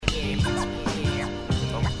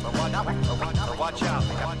Watch out. Watch out.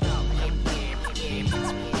 Watch out.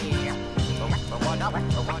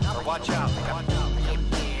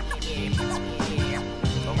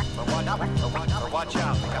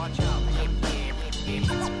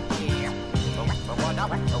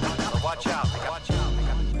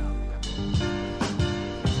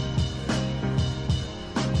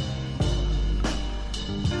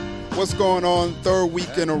 What's going on? Third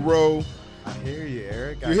week in a row. I hear you,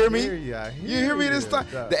 Eric. You hear me? You hear me this time?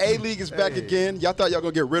 The A-League is back again. Y'all thought y'all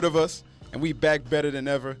going to get rid of us, and we back better than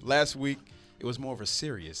ever. Last week, it was more of a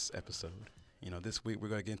serious episode. You know, this week we're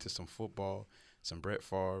going to get into some football, some Brett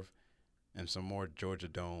Farve, and some more Georgia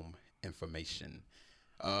Dome information.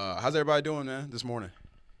 How's everybody doing, man, this morning?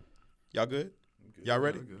 Y'all good? Y'all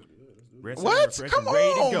ready? What? Come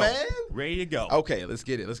on, man. Ready to go. Okay, let's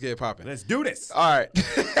get it. Let's get it popping. Let's do this. All right.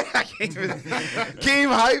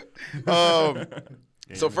 Keem hype.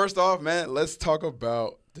 So first off, man, let's talk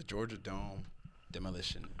about the Georgia Dome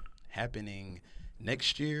demolition happening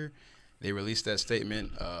next year. They released that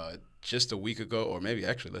statement just a week ago, or maybe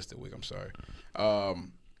actually less than a week, I'm sorry,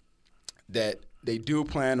 that they do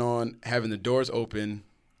plan on having the doors open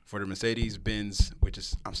for the Mercedes-Benz, which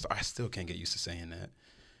is I still can't get used to saying that,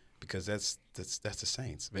 because that's the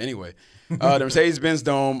Saints. But anyway, the Mercedes-Benz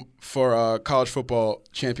Dome for college football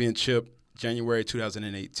championship, January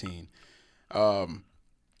 2018.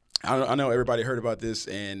 I know everybody heard about this,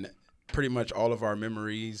 and pretty much all of our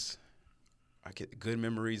memories, I get good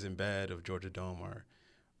memories and bad of Georgia Dome are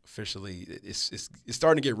officially it's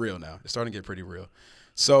starting to get real now. It's starting to get pretty real.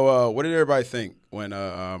 So what did everybody think when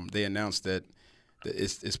they announced that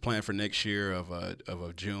it's planned for next year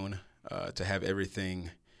of June to have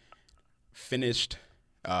everything finished,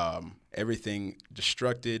 everything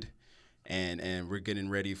destructed, and we're getting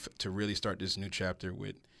ready to really start this new chapter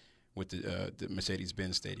with the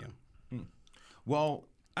Mercedes-Benz Stadium? Well,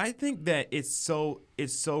 I think that it's so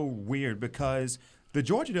weird because the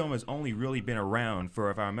Georgia Dome has only really been around for,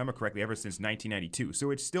 if I remember correctly, ever since 1992. So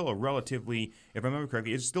it's still a relatively, if I remember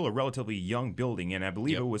correctly, it's still a relatively young building. And I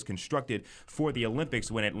believe it was constructed for the Olympics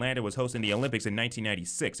when Atlanta was hosting the Olympics in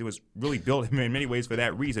 1996. It was really built in many ways for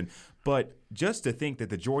that reason. But just to think that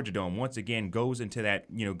the Georgia Dome once again goes into that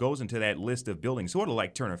list of buildings, sort of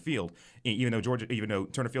like Turner Field, even though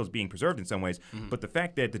Turner Field is being preserved in some ways. Mm-hmm. But the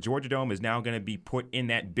fact that the Georgia Dome is now going to be put in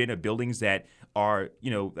that bin of buildings that are,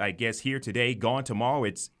 I guess here today, gone tomorrow,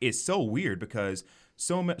 it's so weird because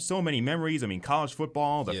so many memories. I mean, college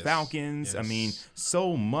football, the Falcons. I mean,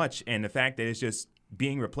 so much, and the fact that it's just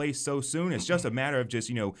being replaced so soon, it's just a matter of just,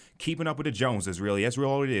 keeping up with the Joneses, really. That's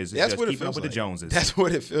really all it is. It's That's just what keeping up with the Joneses. That's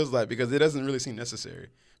what it feels like, because it doesn't really seem necessary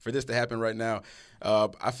for this to happen right now.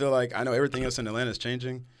 I feel like I know everything else in Atlanta is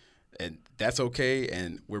changing, and that's okay,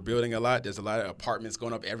 and we're building a lot. There's a lot of apartments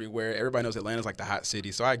going up everywhere. Everybody knows Atlanta's like the hot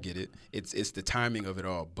city, so I get it. It's the timing of it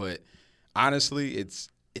all. But honestly, it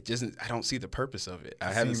doesn't. I don't see the purpose of it.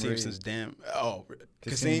 I haven't seen him since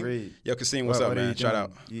Kasim Reed. Yo, Kasim, what's up, man? Shout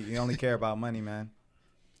out. You only care about money, man.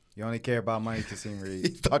 You only care about money, Kasim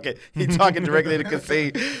Reed. He's talking directly to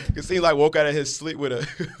Kasim. Kasim like woke out of his sleep with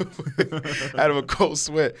out of a cold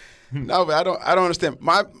sweat. No, but I don't understand.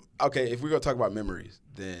 If we're gonna talk about memories,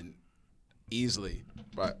 then easily,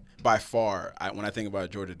 by far, when I think about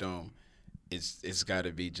Georgia Dome, it's got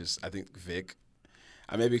to be just, I think, Vic.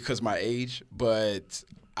 Maybe because my age, but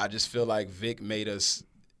I just feel like Vic made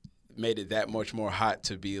it that much more hot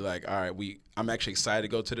to be like, all right, I'm actually excited to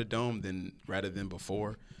go to the Dome rather than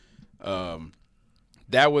before.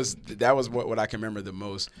 That was what I can remember the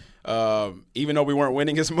most. Even though we weren't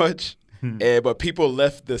winning as much, but people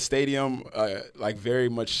left the stadium like very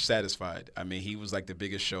much satisfied. I mean, he was like the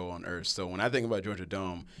biggest show on earth. So when I think about Georgia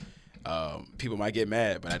Dome, people might get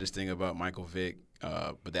mad, but I just think about Michael Vick.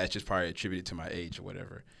 But that's just probably attributed to my age or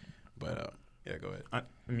whatever. But yeah, go ahead. I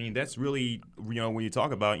mean, that's really, when you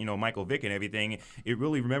talk about, Michael Vick and everything, it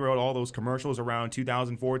really, remember all those commercials around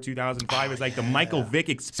 2004, 2005? It's like the Michael Vick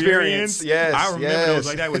experience. Yes. I remember it was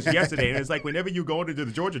like that was yesterday. And it's like whenever you go into the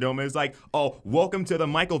Georgia Dome, it's like, oh, welcome to the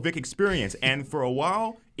Michael Vick experience. And for a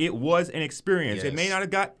while, it was an experience. Yes. It may not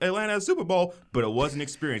have got Atlanta a Super Bowl, but it was an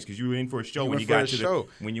experience because you were in for a show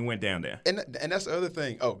when you went down there. And that's the other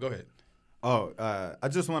thing. Oh, go ahead. I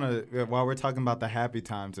just want to, while we're talking about the happy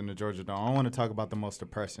times in the Georgia Dome, I want to talk about the most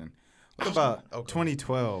depressing. What about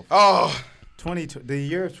 2012? The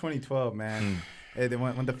year of 2012, man.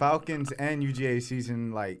 When the Falcons and UGA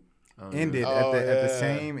season ended at the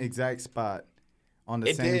same exact spot on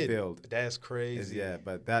the same field. That's crazy.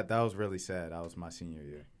 But that was really sad. That was my senior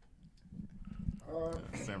year.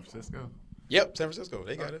 San Francisco. Yep, San Francisco.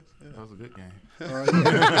 They got it. Yeah. That was a good game. Yeah.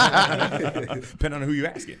 Depending on who you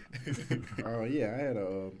asking.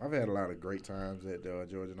 I've had a lot of great times at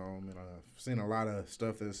Georgia Dome, and I've seen a lot of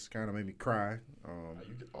stuff that's kind of made me cry.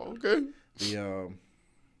 Okay.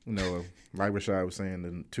 Like Rashad was saying,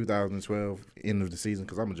 the 2012 end of the season,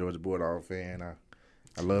 because I'm a Georgia Bulldog fan.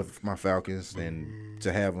 I love my Falcons, and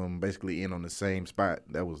to have them basically in on the same spot,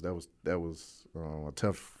 that was a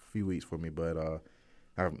tough few weeks for me. But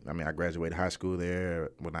I graduated high school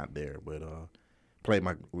there. Well, not there, but played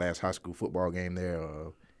my last high school football game there.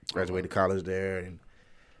 Graduated college there, and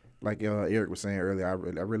like Eric was saying earlier, I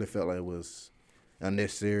really felt like it was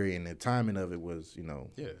unnecessary, and the timing of it was,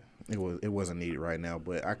 it wasn't needed right now.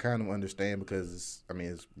 But I kind of understand because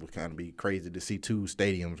it would kind of be crazy to see two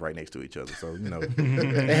stadiums right next to each other. So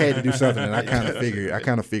they had to do something, and I kind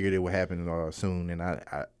of figured it would happen soon, and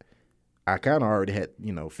I kind of already had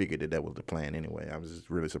figured that was the plan anyway. I was just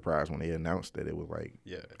really surprised when they announced that it was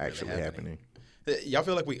actually happening. Y'all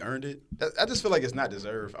feel like we earned it? I just feel like it's not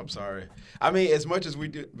deserved. I'm sorry. I mean, as much as we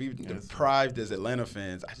deprived as Atlanta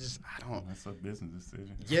fans, I don't. That's a business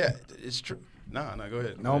decision. Yeah, it's true. No, go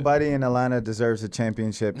ahead. Nobody in Atlanta deserves a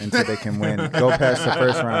championship until they can win. Go past the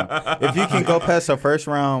first round. If you can go past the first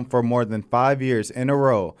round for more than 5 years in a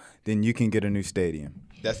row, then you can get a new stadium.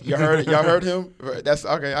 Y'all heard him? That's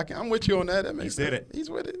okay. I'm with you on that. That makes sense. He said it.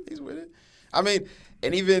 He's with it. I mean,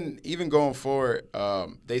 and even going forward,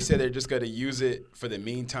 they said they're just going to use it for the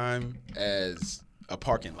meantime as a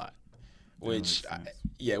parking lot, which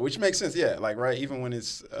makes sense. Yeah, right. Even when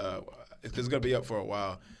it's going to be up for a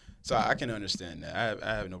while, so I can understand that.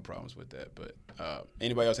 I have no problems with that. But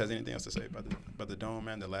anybody else has anything else to say about the Dome,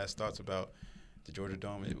 man? The last thoughts about the Georgia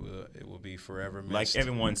Dome, it will be forever missed. Like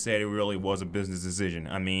everyone said, it really was a business decision.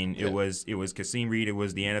 I mean, it was Kasim Reed, it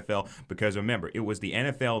was the NFL, because remember, it was the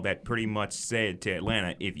NFL that pretty much said to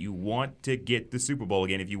Atlanta, if you want to get the Super Bowl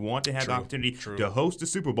again, if you want to have the opportunity to host the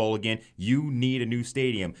Super Bowl again, you need a new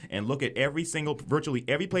stadium. And look at virtually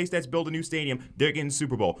every place that's built a new stadium, they're getting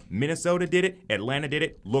Super Bowl. Minnesota did it, Atlanta did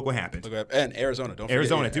it. Look what happened. And Arizona, don't forget.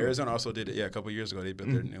 Arizona too. Arizona also did it. Yeah, a couple of years ago they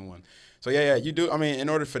built their new one. So you do. I mean, in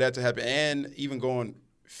order for that to happen, and even going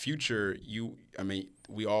future,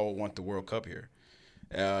 we all want the World Cup here,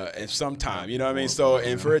 and sometime, you know what I mean. So,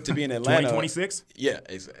 and for it to be in Atlanta, 2026. Yeah,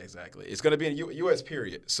 exactly. It's going to be in U.S.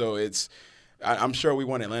 period. So I'm sure we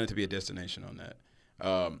want Atlanta to be a destination on that.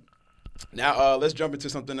 Now let's jump into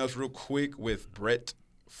something else real quick with Brett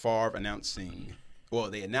Favre announcing.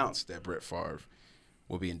 Well, they announced that Brett Favre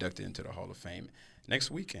will be inducted into the Hall of Fame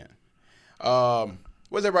next weekend.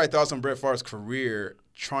 What's everybody's thoughts on Brett Favre's career,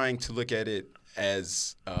 trying to look at it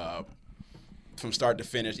as from start to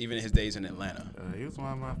finish, even in his days in Atlanta? He was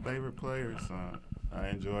one of my favorite players. I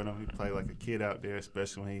enjoyed him. He played like a kid out there,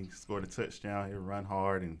 especially when he scored a touchdown. He'd run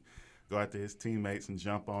hard and go after his teammates and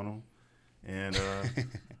jump on them. And,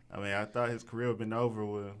 I thought his career would have been over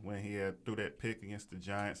when he threw that pick against the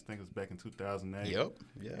Giants. I think it was back in 2008. Yep.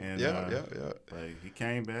 Yeah. And, he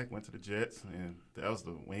came back, went to the Jets, and that was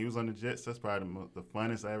when he was on the Jets, that's probably the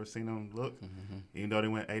funnest I ever seen him look, even though they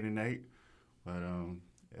went 8-8. But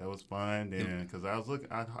that was fun. Then because I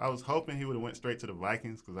was hoping he would have went straight to the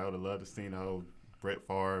Vikings, because I would have loved to see the whole Brett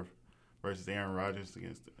Favre versus Aaron Rodgers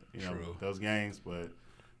against those games, but.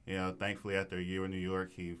 Thankfully after a year in New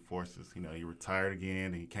York, he retired again,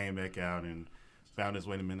 and he came back out and found his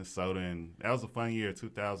way to Minnesota, and that was a fun year,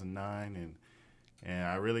 2009, and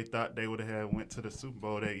I really thought they would have went to the Super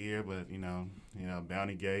Bowl that year, but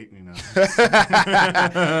Bounty Gate,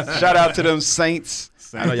 Shout out to them Saints.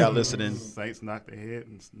 I know y'all listening. Saints knocked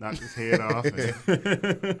his head off,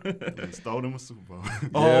 and stole them a Super Bowl.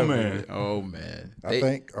 Oh man! I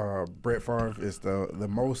think Brett Favre is the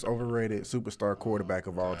most overrated superstar quarterback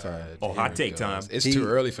of all time. Hot take time. It's too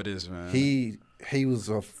early for this, man. He was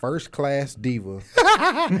a first class diva,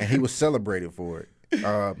 and he was celebrated for it.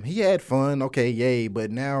 He had fun, okay, yay,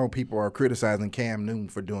 but now people are criticizing Cam Newton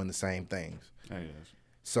for doing the same things. Hey,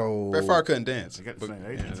 so Brett Favre couldn't dance. They got the same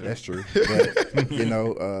age. That's true.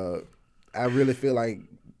 But I really feel like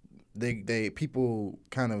they people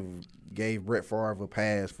kind of gave Brett Favre a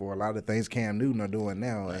pass for a lot of things Cam Newton are doing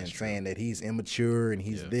now, and saying that he's immature and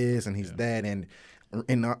he's this and he's that, and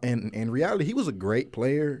in reality, he was a great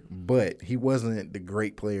player, but he wasn't the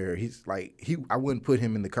great player. He's I wouldn't put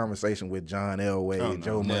him in the conversation with John Elway,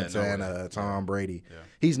 Joe Montana, Tom Brady. Yeah.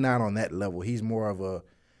 He's not on that level. He's more of a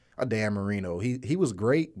Dan Marino. He was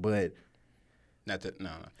great, but not that.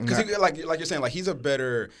 No. Because like you're saying, like he's a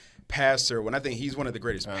better passer, when I think he's one of the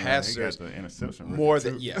greatest passers. He got the interception. More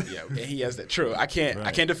than and he has that. True, I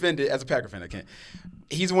can't defend it as a Packer fan. I can't.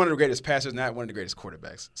 He's one of the greatest passers, not one of the greatest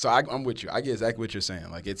quarterbacks. So I'm with you. I get exactly what you're saying.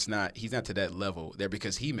 Like he's not to that level there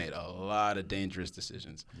because he made a lot of dangerous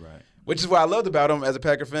decisions. Right. Which is what I loved about him as a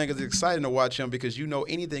Packer fan because it's exciting to watch him because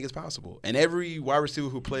anything is possible. And every wide receiver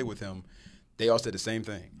who played with him, they all said the same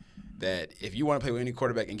thing. That if you want to play with any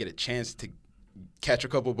quarterback and get a chance to catch a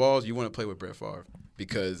couple balls, you want to play with Brett Favre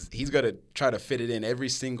because he's going to try to fit it in every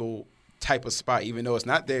single type of spot, even though it's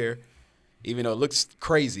not there, even though it looks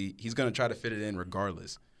crazy, he's going to try to fit it in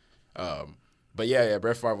regardless. But yeah,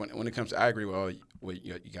 Brett Favre, when it comes to, I agree with all what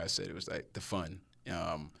you guys said. It was like the fun.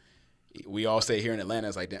 We all say here in Atlanta,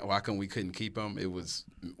 it's like, why come we couldn't keep him?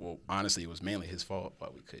 Honestly, it was mainly his fault why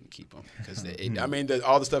we couldn't keep him. Because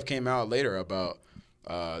all the stuff came out later about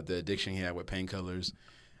the addiction he had with painkillers,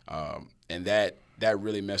 and that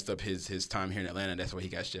really messed up his time here in Atlanta. That's why he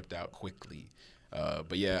got shipped out quickly.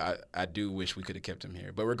 But yeah, I do wish we could have kept him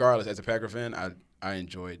here. But regardless, as a Packer fan, I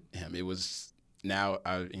enjoyed him. It was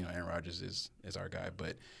Aaron Rodgers is our guy,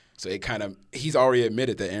 but so he's already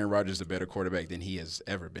admitted that Aaron Rodgers is a better quarterback than he has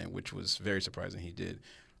ever been, which was very surprising he did.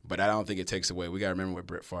 But I don't think it takes away. We got to remember what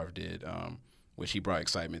Brett Favre did, which he brought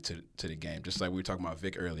excitement to the game. Just like we were talking about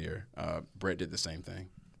Vic earlier, Brett did the same thing.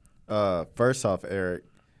 First off, Eric.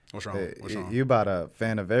 What's wrong? You about a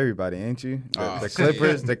fan of everybody, ain't you? The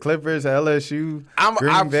Clippers, LSU. I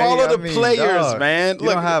follow the players, dog, man. You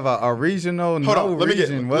don't have a regional,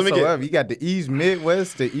 region whatsoever. You got the East,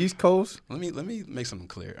 Midwest, the East Coast. Let me make something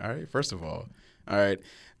clear. All right. First of all,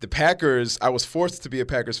 the Packers. I was forced to be a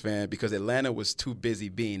Packers fan because Atlanta was too busy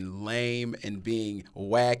being lame and being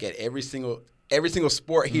whack at every single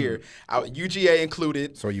sport here, UGA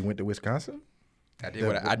included. So you went to Wisconsin? I did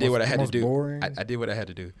what I had to do. I did what I had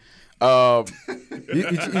to do.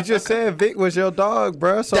 You just said Vic was your dog,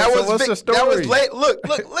 bro. So what's the story? That was late. Look.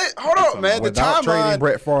 Hold on, man. Without trading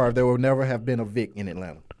Brett Favre, there will never have been a Vic in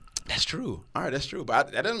Atlanta. That's true. All right, that's true.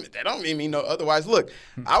 But that don't mean me no otherwise. Look,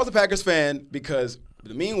 I was a Packers fan because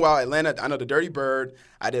meanwhile, Atlanta, I know the Dirty Bird.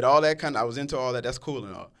 I did all that I was into all that. That's cool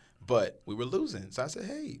and all. But we were losing. So I said,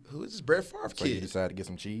 hey, who is this Brett Favre kid? So you decided to get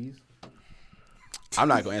some cheese? I'm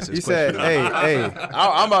not going to answer this question. You said, hey.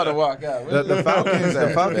 I'm about to walk out. The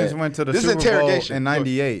Falcons went to the Super Bowl in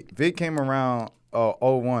 98. Vic came around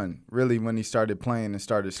 01, really, when he started playing and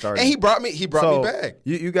started. And he brought me back.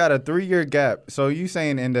 You got a 3-year gap. So you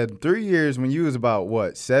saying in the 3 years when you was about,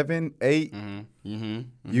 what, 7, 8,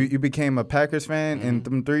 you became a Packers fan in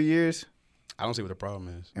them 3 years? I don't see what the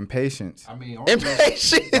problem is. Impatience. I mean,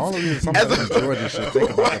 impatience. The only reason somebody from Georgia should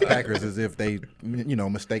think about the Packers is if they,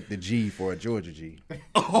 mistake the G for a Georgia G.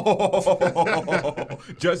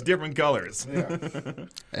 Just different colors. Yeah.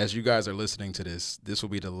 As you guys are listening to this will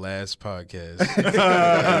be the last podcast.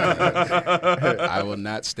 I will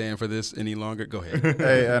not stand for this any longer. Go ahead.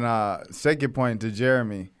 Hey, and second point to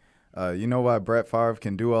Jeremy, you know why Brett Favre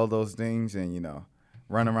can do all those things and,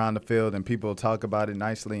 run around the field and people talk about it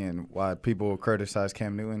nicely and why people will criticize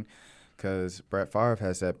Cam Newton? Because Brett Favre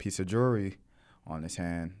has that piece of jewelry on his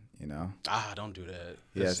hand, don't do that.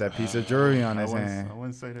 He has that piece of jewelry on his hand. I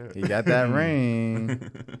wouldn't say that. He got that ring.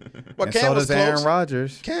 Well, and Cam so was does close. Aaron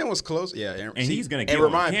Rodgers. Cam was close. Yeah. And he's going to get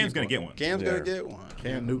one. Cam's going to get one. Cam's going to get one.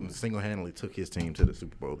 Cam Newton single-handedly took his team to the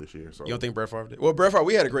Super Bowl this year. So you don't think Brett Favre did? Well, Brett Favre,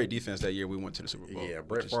 we had a great defense that year. We went to the Super Bowl. Yeah,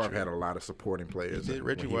 Brett Favre had a lot of supporting players. He did.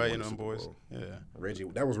 Reggie White and them boys. Yeah.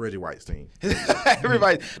 That was Reggie White's team.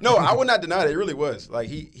 Everybody. No, I would not deny it. It really was. Like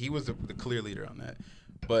he was the clear leader on that.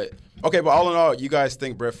 But all in all, you guys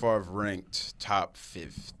think Brett Favre ranked top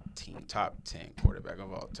 15, top 10 quarterback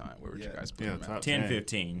of all time? Where would you guys put him at? 10,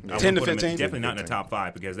 15. 10 to 15? Definitely not in the top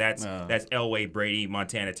 5 because that's Elway, Brady,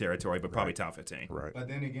 Montana territory, but probably top 15. Right. But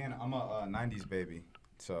then again, I'm a 90s baby,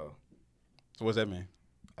 so. So what does that mean?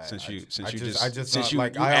 Since you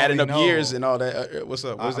like, adding up years and all that, what's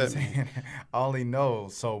up? What does that mean? I only know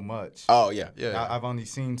so much. Oh yeah. I've only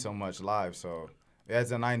seen so much live, so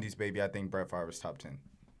as a 90s baby, I think Brett Favre is top 10.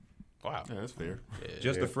 Wow. Yeah, that's fair. Yeah.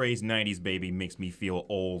 Just the phrase 90s baby makes me feel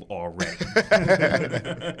old already.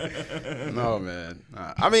 No, man.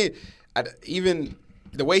 I mean, even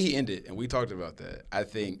the way he ended, and we talked about that, I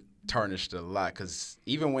think tarnished a lot because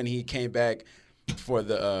even when he came back for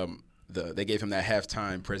they gave him that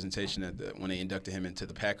halftime presentation when they inducted him into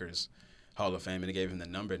the Packers Hall of Fame and they gave him the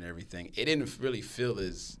number and everything, it didn't really feel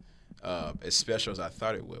as special as I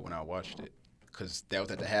thought it would when I watched it because that was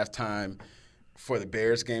at the halftime for the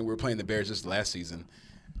Bears game. We were playing the Bears just last season,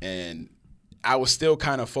 and I was still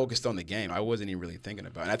kind of focused on the game. I wasn't even really thinking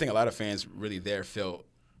about it. And I think a lot of fans really there felt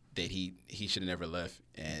that he should have never left.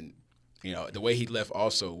 And, the way he left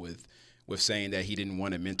also with with saying that he didn't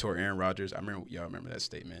want to mentor Aaron Rodgers. Y'all remember that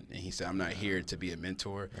statement, and he said, "I'm not here to be a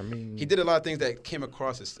mentor." I mean, he did a lot of things that came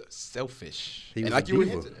across as selfish. He was and like a you were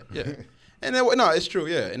diva. hinting at. Yeah. And then, no, it's true,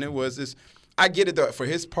 yeah. And it was this. I get it though. For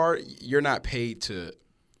his part, you're not paid to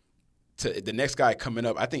the next guy coming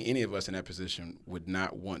up. I think any of us in that position would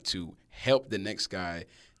not want to help the next guy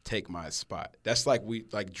take my spot. That's like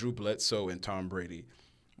Drew Bledsoe and Tom Brady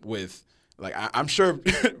with. Like, I'm sure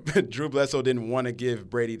Drew Bledsoe didn't want to give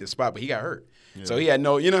Brady the spot, but he got hurt. Yeah. So he had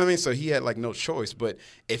no, you know what I mean? So he had, like, no choice. But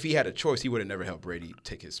if he had a choice, he would have never helped Brady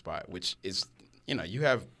take his spot, which is, you know, you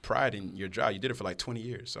have pride in your job. You did it for, like, 20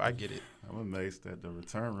 years. So I get it. I'm amazed that the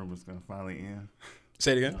return room is going to finally end.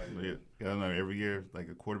 Say it again? Yeah, I know every year, like,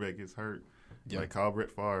 a quarterback gets hurt. Yeah. Like, call Brett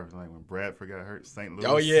Favre. Like, when Bradford got hurt, St. Louis.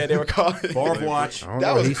 Oh, yeah, they were calling. Favre watch.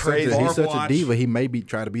 That was crazy. He's such a diva. He may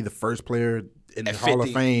try to be the first player in the Hall of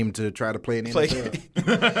Fame to try to play in the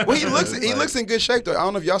NFL. Well, he looks in good shape though. I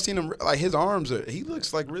don't know if y'all seen him. Like his arms he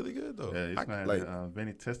looks like really good though. Yeah, he's playing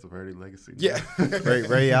Vinny Testaverde legacy. Yeah,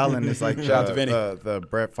 Ray Allen is like the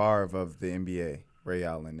Brett Favre of the NBA. Ray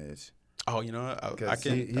Allen is. Oh, you know,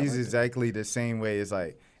 he's exactly the same way. It's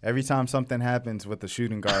like every time something happens with the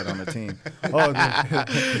shooting guard on the team,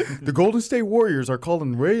 the Golden State Warriors are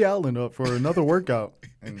calling Ray Allen up for another workout.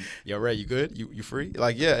 And, yo, Ray, you good? You free?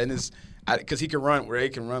 Like, yeah, and it's because he can run. Ray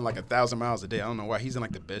can run like 1,000 miles a day. I don't know why he's in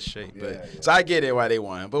like the best shape, so I get it why they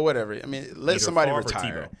want him. But whatever. I mean, let Either somebody Favre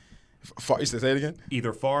retire. You said say it again?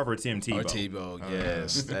 Either Favre or Tim Tebow. Or Tebow,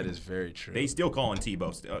 yes, that is very true. They still calling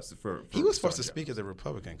Tebow for he was supposed to speak at the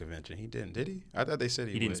Republican convention. He didn't, did he? I thought they said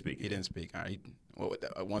he didn't speak. He didn't speak. All right.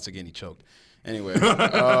 Once again, he choked. Anyway,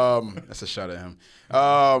 that's a shot at him.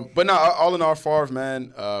 But no, all in all, Farve,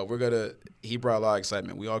 man, he brought a lot of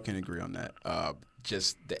excitement. We all can agree on that.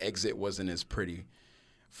 Just the exit wasn't as pretty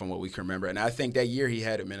from what we can remember. And I think that year he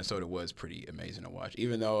had at Minnesota was pretty amazing to watch.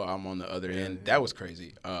 Even though I'm on the other end, that was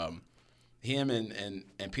crazy. Him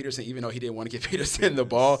and Peterson, even though he didn't want to give Peterson the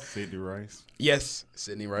ball. Sidney Rice. Yes,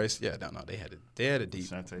 Sidney Rice. Yeah, no, they had a deep.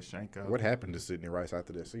 Shante Shanko. What happened to Sidney Rice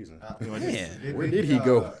after that season? Man, where did he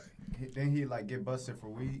go? Didn't he like get busted for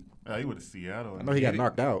weed? He went to Seattle. I know he got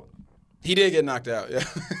knocked out. He did get knocked out. Yeah,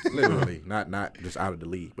 literally, not just out of the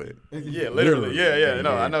league, but yeah, literally. Yeah.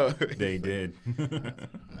 No, I know they did. No,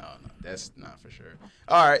 that's not for sure.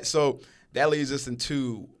 All right, so that leads us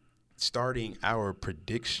into starting our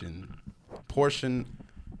prediction portion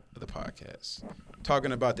of the podcast.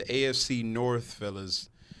 Talking about the AFC North, fellas.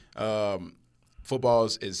 Football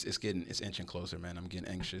is inching closer, man. I'm getting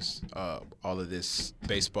anxious. All of this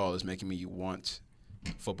baseball is making me want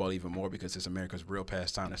football even more because it's America's real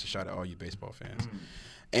pastime. That's a shout out to all you baseball fans.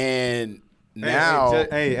 And now,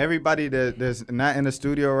 hey, everybody that's not in the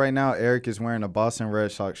studio right now, Eric is wearing a Boston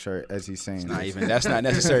Red Sox shirt as he's saying. That's not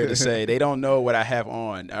necessary to say. They don't know what I have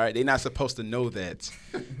on. All right, they're not supposed to know that.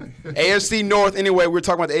 AFC North. Anyway, we're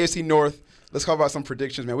talking about the AFC North. Let's talk about some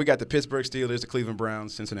predictions, man. We got the Pittsburgh Steelers, the Cleveland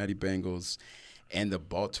Browns, Cincinnati Bengals, and the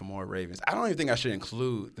Baltimore Ravens. I don't even think I should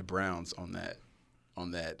include the Browns on that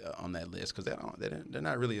list because they're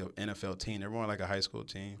not really an NFL team. They're more like a high school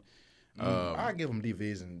team. I give them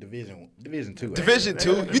Division 2. Division 2.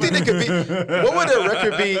 You think they could be? What would their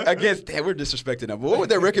record be against? Damn, we're disrespecting them. But what would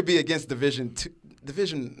their record be against Division 2?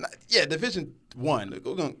 Division 1.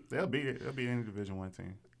 They'll be any Division 1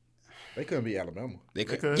 team. They couldn't be Alabama. They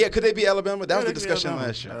could. Yeah, could they be Alabama? That was the discussion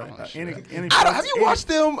last year. Have you watched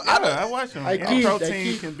them? I watched them. Any pro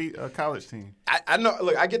team can beat a college team. I know.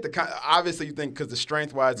 Look, I get obviously you think because the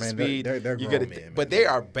strength-wise, the speed, they're you get it. men, but they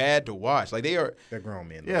are bad to watch. Like they are. They're grown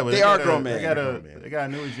men. Yeah, but they are grown men. They got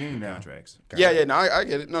a new regime now. Contracts. Yeah. No, I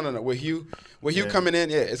get it. No. With Hugh coming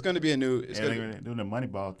in, it's going to be a new. They're doing the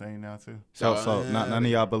Moneyball thing now too. So none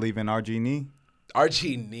of y'all believe in RG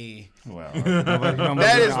Archie Nee. Wow.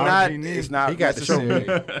 That is not. It's not. He got necessary.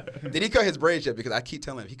 Did he cut his braids yet? Because I keep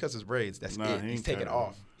telling him if he cuts his braids, that's it. He's taking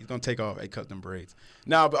off. He's gonna take off. He cut them braids.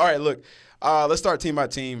 No, but all right. Look, let's start team by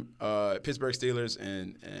team. Pittsburgh Steelers,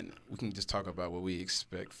 and we can just talk about what we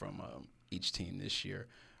expect from each team this year.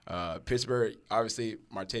 Pittsburgh, obviously,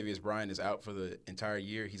 Martavius Bryant is out for the entire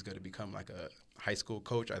year. He's going to become like a high school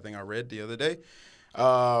coach. I think I read the other day.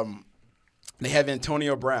 They have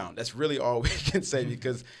Antonio Brown. That's really all we can say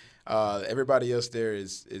because everybody else there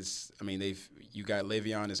is. I mean, you got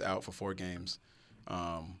Le'Veon is out for 4 games.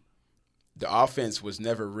 The offense was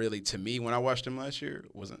never really, to me, when I watched them last year,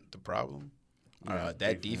 wasn't the problem.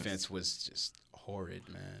 That defense was just horrid,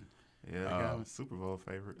 man. Yeah, they got him as Super Bowl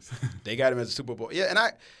favorites. They got him as a Super Bowl.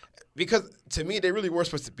 Yeah, because to me, they really were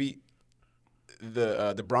supposed to beat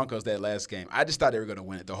the Broncos that last game, I just thought they were going to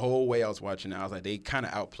win it. The whole way I was watching it, I was like, they kind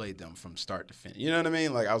of outplayed them from start to finish. You know what I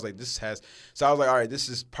mean? Like, I was like, so I was like, all right, this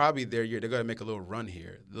is probably their year. They're going to make a little run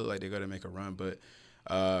here. They look like they're going to make a run, but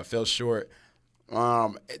fell short.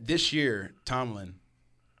 This year, Tomlin,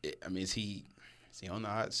 is he on the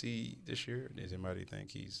hot seat this year? Does anybody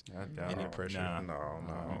think he's any pressure?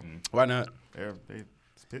 No. Why not?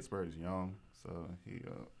 Pittsburgh's young, so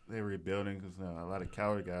they're rebuilding because a lot of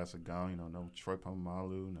Coward guys are gone. No Troy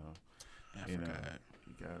Polamalu, you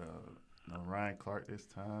got no Ryan Clark this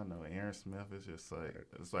time, no Aaron Smith. It's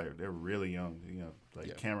like they're really young.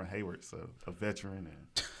 Cameron Hayward's a veteran, and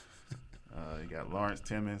you got Lawrence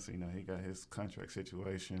Timmons. He got his contract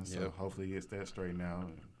situation, so hopefully he gets that straightened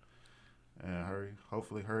out. And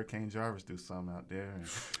hopefully Hurricane Jarvis do something out there.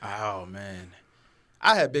 Oh man,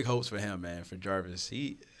 I had big hopes for him, man. For Jarvis,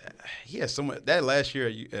 he has so much. That last year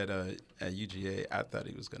at UGA, I thought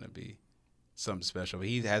he was going to be something special, but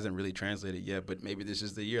he hasn't really translated yet. But maybe this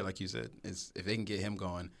is the year, like you said. If they can get him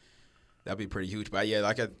going, that'd be pretty huge. But yeah,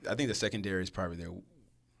 I think the secondary is probably there.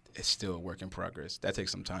 It's still a work in progress. That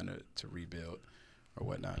takes some time to rebuild or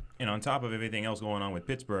whatnot. And on top of everything else going on with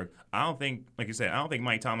Pittsburgh, I don't think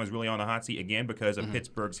Mike Tomlin's really on the hot seat again because of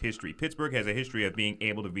Pittsburgh's history. Pittsburgh has a history of being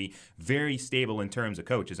able to be very stable in terms of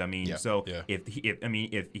coaches. If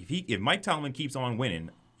Mike Tomlin keeps on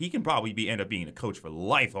winning, he can probably end up being a coach for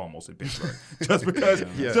life almost in Pittsburgh, just because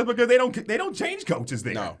they don't change coaches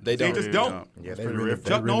there. No, they don't. They just don't. Yeah, they really,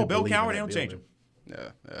 Chuck Noll, Bill believe in Cowher, that they don't change building. them.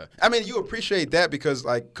 Yeah. I mean, you appreciate that because,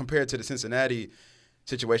 like, compared to the Cincinnati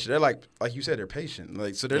situation, they're like you said, they're patient.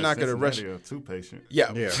 Like, so they're not going to rush. They're too patient.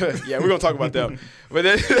 Yeah. We're going to talk about them. But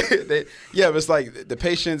but it's like the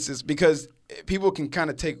patience is because people can kind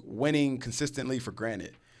of take winning consistently for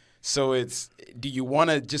granted. So do you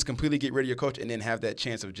want to just completely get rid of your coach and then have that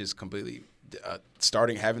chance of just completely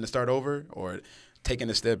having to start over or taking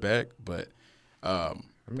a step back? But go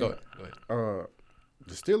ahead.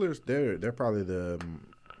 The Steelers, they're probably the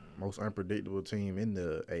most unpredictable team in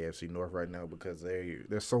the AFC North right now because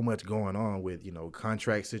there's so much going on with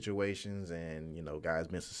contract situations and guys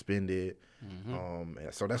been suspended.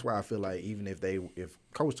 So that's why I feel like even if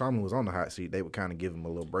Coach Tomlin was on the hot seat, they would kind of give him a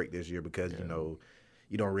little break this year because you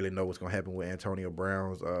don't really know what's going to happen with Antonio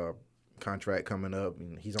Brown's contract coming up,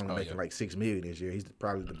 and he's only making like $6 million this year. He's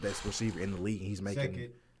probably the best receiver in the league. And he's making. Second.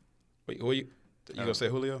 Wait, you gonna say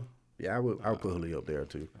Julio? Yeah, I would put Julio up there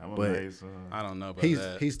too. But I don't know about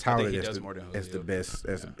that. He's touted as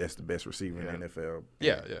the best receiver in the NFL.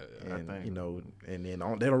 Yeah. And and then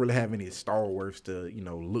they don't really have any stalwarts to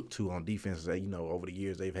look to on defense. Over the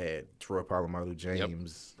years they've had Troy Polamalu,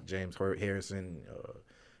 James Harrison,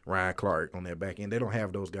 Ryan Clark on their back end. They don't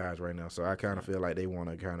have those guys right now, so I kind of feel like they want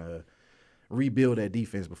to kind of rebuild that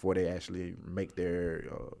defense before they actually make their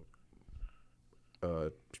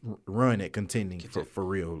run at contending for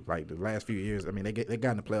real. Like the last few years, I mean, they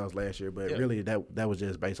got in the playoffs last year, but really that was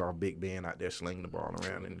just based off Big Ben out there slinging the ball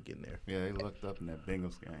around and getting there. Yeah, they lucked up in that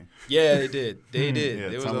Bengals game. Yeah, they did. They did. Yeah,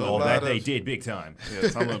 there was a lot that of, they did big time. Yeah,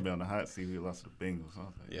 someone been on the hot seat. We lost to the Bengals. I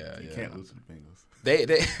was like, you can't lose to the Bengals. They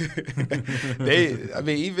I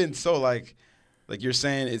mean, even so, like you're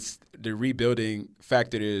saying, it's the rebuilding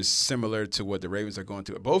factor is similar to what the Ravens are going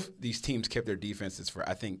through. Both these teams kept their defenses for,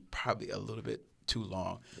 I think, probably a little bit too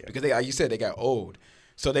long because like you said, they got old.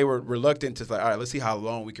 So they were reluctant to like, all right, let's see how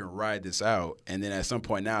long we can ride this out. And then at some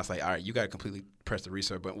point now, it's like, all right, you got to completely press the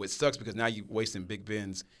restart button, which sucks because now you're wasting Big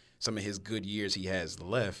Ben's some of his good years he has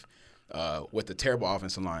left with the terrible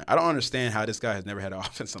offensive line. I don't understand how this guy has never had an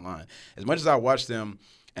offensive line. As much as I watch them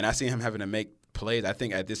and I see him having to make plays, I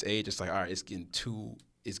think at this age it's like, all right, it's getting too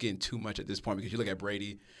much at this point because you look at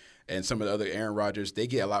Brady and some of the other Aaron Rodgers, they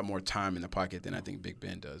get a lot more time in the pocket than I think Big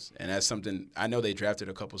Ben does. And that's something I know they drafted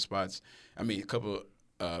a couple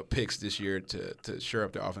picks this year to shore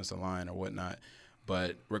up their offensive line or whatnot.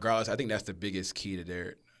 But regardless, I think that's the biggest key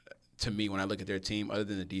to me when I look at their team, other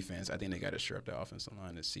than the defense. I think they got to shore up their offensive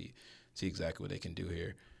line to see exactly what they can do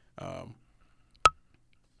here. I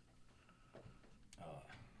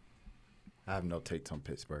have no takes on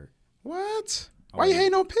Pittsburgh. What? Why you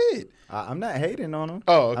hating on Pitt? I'm not hating on them.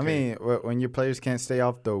 Oh, okay. I mean, when your players can't stay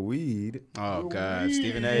off the weed. Oh, God.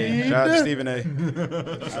 Stephen A. Shout out to Stephen A.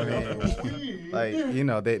 I mean,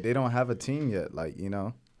 they don't have a team yet. Like,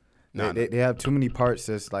 No. They have too many parts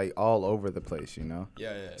that's like all over the place,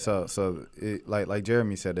 Yeah. So it, like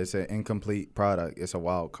Jeremy said, it's an incomplete product. It's a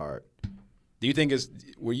wild card. Do you think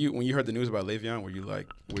when you heard the news about Le'Veon, were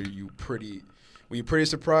you pretty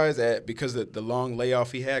surprised because of the long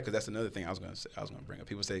layoff he had? Because that's another thing I was going to bring up.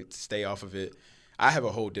 People say stay off of it. I have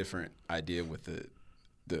a whole different idea with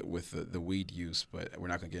the weed use, but we're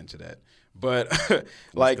not gonna get into that. But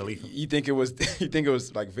like you think it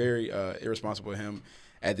was like very irresponsible of him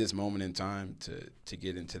at this moment in time to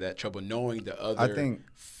get into that trouble, knowing the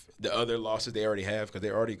other losses they already have, because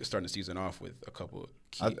they're already starting the season off with a couple of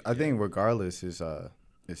key. I think regardless is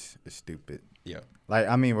stupid. Yeah. Like,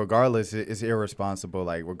 I mean, regardless, it's irresponsible.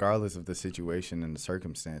 Like, regardless of the situation and the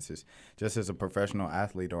circumstances, just as a professional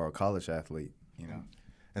athlete or a college athlete, you know.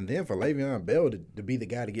 And then for Le'Veon Bell to be the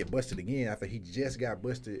guy to get busted again after he just got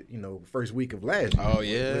busted, first week of last year. Oh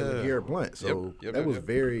yeah, with Garrett Blunt. So that wasn't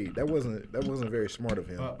very smart of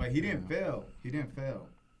him. But he didn't fail. He didn't fail.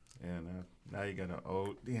 Yeah, now you got an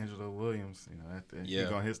old D'Angelo Williams. After he's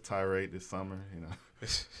on his tirade this summer.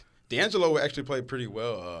 D'Angelo actually played pretty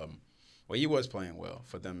well. He was playing well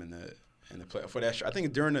for them in the play for that. I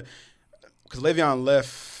think because Le'Veon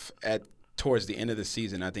left towards the end of the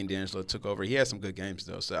season, I think D'Angelo took over. He had some good games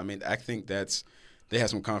though, so I mean, I think they have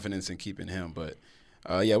some confidence in keeping him. But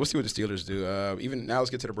we'll see what the Steelers do. Even now, let's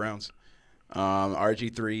get to the Browns.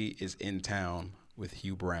 RG3 is in town with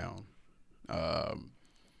Hugh Brown.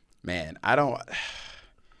 Man, I don't.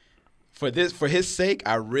 For his sake,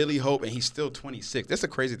 I really hope, and he's still 26. That's the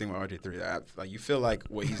crazy thing with RG3. You feel like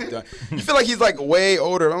what he's done. You feel like he's like way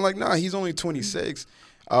older. I'm like, nah, he's only 26.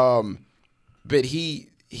 But he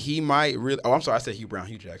might really. Oh, I'm sorry, I said Hugh Brown,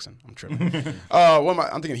 Hugh Jackson. I'm tripping.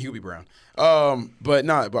 I'm thinking Hubie Brown. But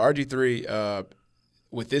RG3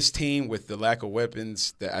 with this team, with the lack of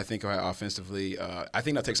weapons that I think are offensively, I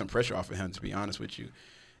think that'll take some pressure off of him. To be honest with you,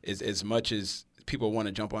 as much as people want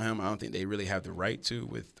to jump on him, I don't think they really have the right to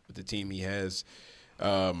with the team he has.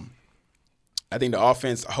 I think the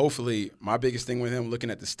offense, hopefully, my biggest thing with him, looking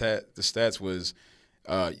at the stats was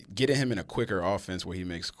getting him in a quicker offense where he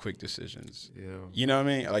makes quick decisions. Yeah. You know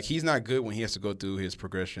what I mean? Like, he's not good when he has to go through his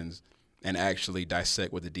progressions and actually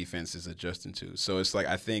dissect what the defense is adjusting to. So it's like,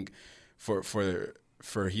 I think for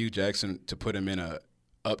Hugh Jackson to put him in a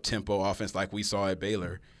up-tempo offense like we saw at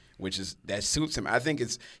Baylor, that suits him. I think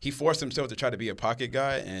he forced himself to try to be a pocket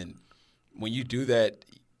guy, and when you do that,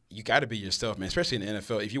 you got to be yourself, man. Especially in the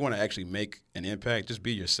NFL, if you want to actually make an impact, just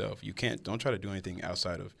be yourself. Don't try to do anything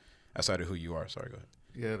outside of who you are. Sorry, go ahead.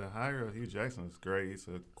 Yeah, the hire of Hugh Jackson is great. He's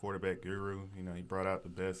a quarterback guru. He brought out the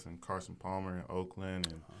best in Carson Palmer in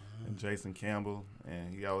Oakland and Jason Campbell,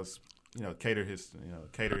 and he always cater his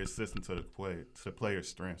system to the player's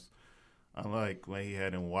strengths. Unlike when he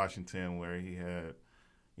had in Washington, where he had.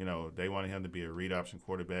 They wanted him to be a read option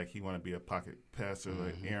quarterback. He wanted to be a pocket passer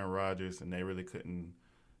like Aaron Rodgers, and they really couldn't,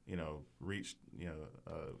 reach a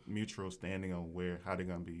mutual standing on how he's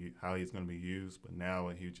going to be used. But now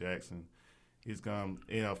with Hugh Jackson, he's going.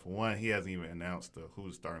 For one, he hasn't even announced who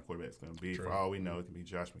the starting quarterback is going to be. True. For all we know, it could be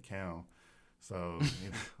Josh McCown. So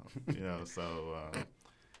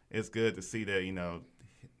it's good to see that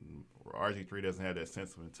RG3 doesn't have that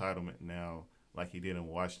sense of entitlement now like he did in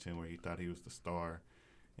Washington, where he thought he was the star.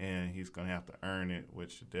 And he's going to have to earn it,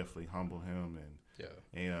 which should definitely humble him. And,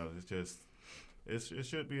 it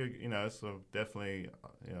should be, it's definitely,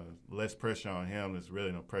 less pressure on him. There's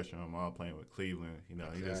really no pressure on him all playing with Cleveland.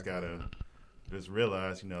 He just got to just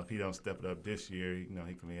realize, if he don't step it up this year, he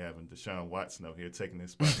can be having Deshaun Watson up here taking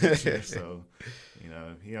his spot this year. So,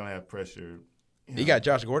 if he don't have pressure. He got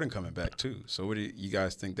Josh Gordon coming back, too. So what do you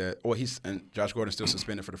guys think that – and Josh Gordon's still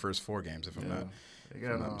suspended for the first 4 games, if I'm not – They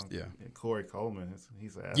got Corey Coleman.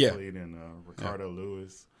 He's an athlete, and Ricardo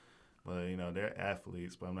Lewis. But, they're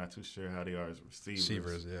athletes, but I'm not too sure how they are as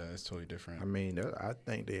receivers. It's totally different. I mean, I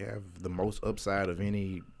think they have the most upside of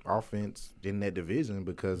any offense in that division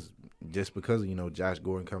because of, Josh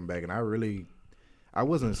Gordon coming back. And I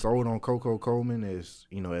wasn't sold on Coco Coleman as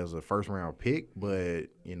a first-round pick, but,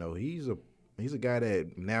 he's a guy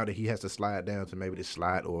that now that he has to slide down to maybe the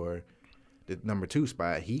slot or the number 2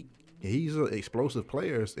 spot, he's an explosive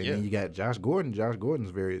player, and then you got Josh Gordon. Josh Gordon's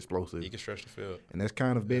very explosive. He can stretch the field. And that's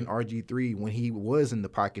kind of been RG3 when he was in the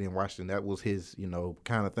pocket in Washington. That was his,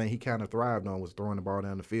 kind of thing he kind of thrived on, was throwing the ball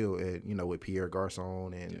down the field, and, with Pierre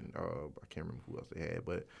Garçon and I can't remember who else they had.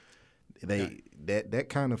 But that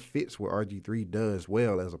kind of fits what RG3 does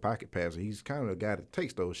well as a pocket passer. He's kind of a guy that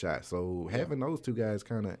takes those shots. So having those 2 guys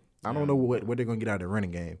kind of – I don't know what they're going to get out of the running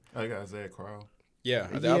game. I got Isaiah Crowell. Yeah,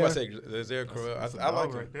 I was about to say, is there a Crowell? I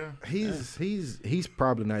like right there. He's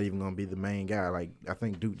probably not even going to be the main guy. Like, I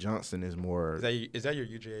think Duke Johnson is more. Is that your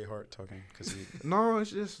UGA heart talking? No,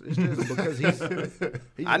 it's just because he's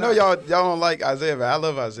I know y'all don't like Isaiah, but I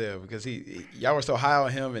love Isaiah because y'all were so high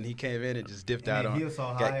on him and he came in and just dipped out on. He was so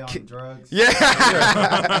high on drugs. Yeah.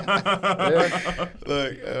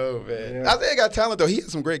 Look, oh man, Isaiah got talent though. He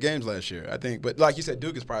had some great games last year, I think. But like you said,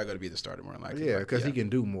 Duke is probably going to be the starter more than likely. Yeah, because he can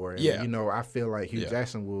do more. And, I feel like Hugh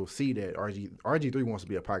Jackson will see that RG3 wants to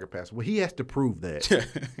be a pocket passer. Well, he has to prove that.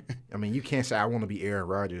 I mean, you can't say I want to be Aaron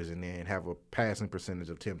Rodgers and then have a passing percentage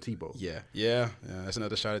of Tim Tebow. Yeah. That's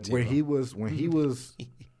another shot at Tebow. When he was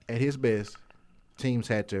at his best, teams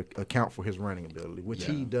had to account for his running ability, which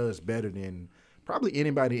he does better than probably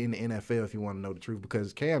anybody in the NFL, if you want to know the truth,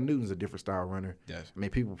 because Cam Newton's a different style runner. Yes. I mean,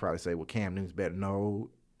 people probably say, well, Cam Newton's better. No,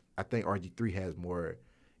 I think RG3 has more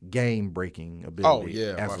game-breaking ability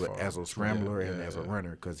as a scrambler and as a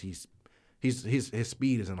runner, because his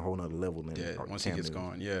speed is in a whole nother level than once Cam he gets Newton.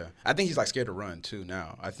 going. Yeah, I think he's like scared to run too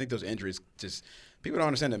now. I think those injuries just people don't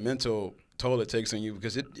understand the mental toll it takes on you,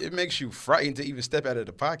 because it makes you frightened to even step out of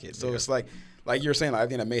the pocket. So it's like you're saying, I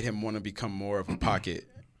think that made him want to become more of a pocket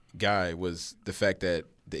guy was the fact that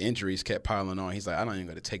the injuries kept piling on. He's like, I'm not even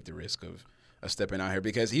going to take the risk of stepping out here,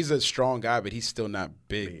 because he's a strong guy, but he's still not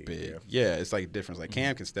big. Yeah, it's like a difference. Like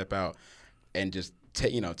Cam can step out and just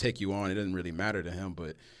take you on. It doesn't really matter to him,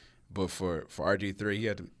 but for RG3, he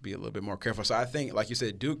had to be a little bit more careful. So I think, like you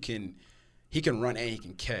said, Duke can run and he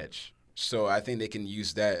can catch. So I think they can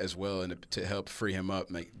use that as well and to help free him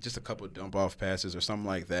up, like just a couple of dump off passes or something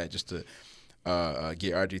like that, just to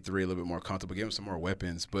get RG3 a little bit more comfortable, give him some more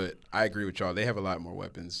weapons. But I agree with y'all; they have a lot more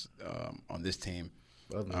weapons on this team.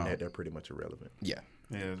 Other than that, they're pretty much irrelevant. Yeah.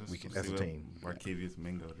 Yeah, as a team. Markevious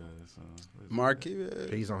Mingo does.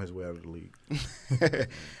 Markevious. He's on his way out of the league.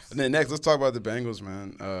 And then next, let's talk about the Bengals,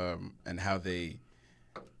 man, and how they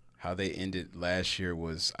ended last year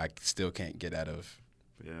was I still can't get out of.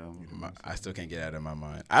 Yeah, I still can't get out of my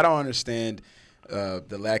mind. I don't understand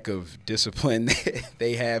the lack of discipline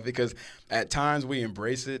they have, because at times we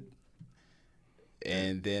embrace it,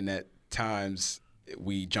 and then at times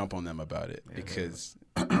we jump on them about it because.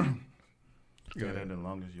 Yeah, they're the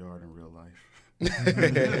longest yard in real life.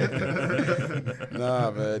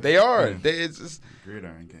 Nah, man, they are. It's just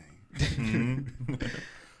Gridiron game.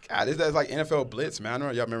 God, that's like NFL Blitz, man. I don't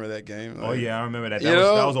know, y'all remember that game? Oh yeah, I remember that. You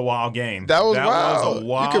That was a wild game. That was Was a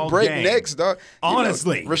wild You could break game. necks, dog.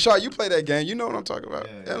 Honestly, Rashad, you play that game. You know what I'm talking about.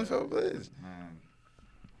 Yeah. NFL Blitz. Man.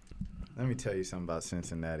 Let me tell you something about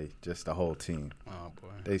Cincinnati. Just the whole team. Oh boy,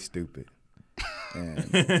 They stupid. And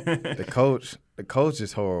the coach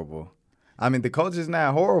is horrible. I mean, the coach is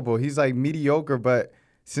not horrible. He's like mediocre, but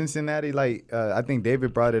Cincinnati, like I think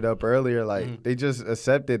David brought it up earlier, like they just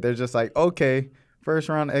accept it. They're just like, okay, first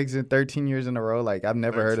round exit 13 years in a row. Like I've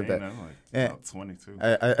never heard of that. About 22.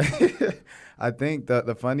 I think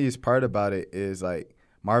the funniest part about it is like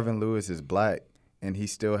Marvin Lewis is black and he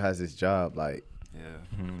still has his job. Like,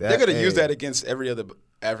 they're gonna use that against every other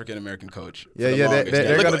African American coach. They're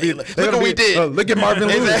gonna be. Look what we did. Look at Marvin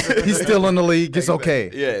Lewis. He's still in the league. It's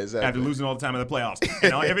okay. Yeah, exactly. after losing all the time in the playoffs,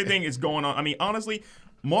 and everything is going on. I mean, honestly,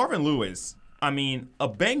 Marvin Lewis. I mean, a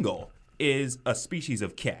Bengal is a species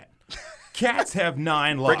of cat. Cats have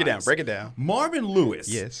 9 lives. Break it down. Marvin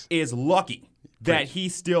Lewis is lucky that he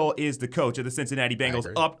still is the coach of the Cincinnati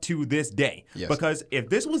Bengals up to this day. Yes. Because if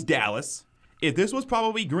this was Dallas, if this was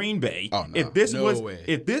probably Green Bay, if this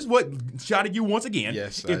shot you once again,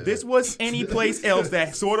 if this was any place else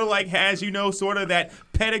that sort of like has, sort of that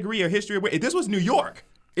pedigree or history, if this was New York,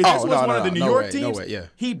 if this was one of the New York teams,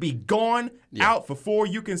 he'd be gone out before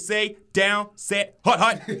you can say down, set,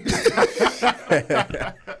 hut.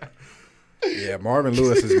 Yeah, Marvin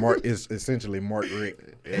Lewis is essentially Mark Richt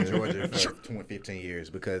in Georgia for 15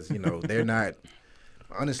 years, because they're not.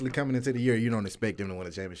 Honestly, coming into the year, you don't expect them to win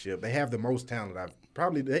a championship. They have the most talent.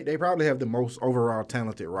 They probably have the most overall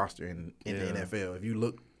talented roster in the NFL. If you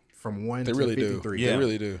look from 1 to 53, they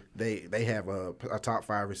really do. They have a top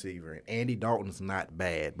 5 receiver. And Andy Dalton's not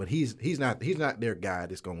bad, but he's not their guy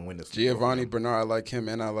that's going to win this. Giovanni Bernard, I like him,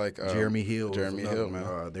 and I like Jeremy Hill. Jeremy Hill,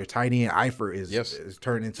 man. Their tight end Eifert is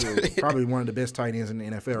turned into probably one of the best tight ends in the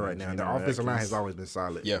NFL right now. Their offensive line has always been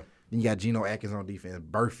solid. Yeah, then you got Geno Atkins on defense,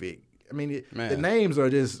 perfect. I mean, the names are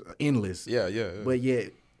just endless. Yeah. But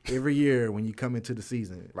yet, every year when you come into the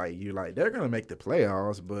season, you're like, they're going to make the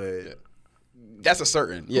playoffs, but that's a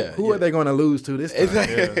certain. Who are they going to lose to this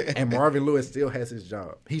time? And Marvin Lewis still has his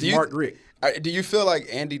job. He's Mark Richt. Do you feel like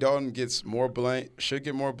Andy Dalton should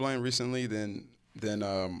get more blame recently than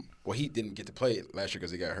well, he didn't get to play last year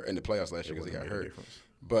because he got hurt in the playoffs last year because he got hurt.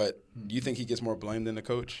 But do you think he gets more blame than the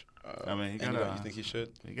coach? I mean, you think he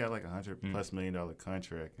should? He got like $100+ million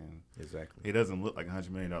contract, and exactly he doesn't look like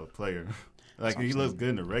 $100 million player. Like he looks good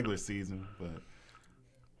in the regular season, but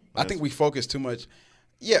I think we focus too much.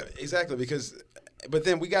 Yeah, exactly. But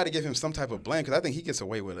then we got to give him some type of blame, because I think he gets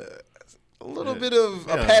away with a little bit of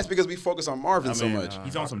a pass because we focus on Marvin so much.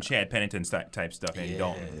 He's on some Chad Pennington type stuff, and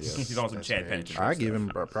Dalton. He's on some Chad Pennington. I give him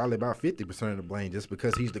probably about 50% of the blame just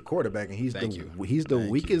because he's the quarterback and he's the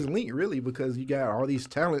weakest link really because you got all these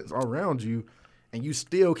talents around you, and you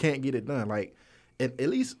still can't get it done. Like at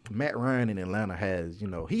least Matt Ryan in Atlanta has,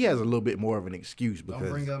 he has a little bit more of an excuse because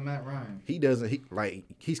don't bring up Matt Ryan. He doesn't.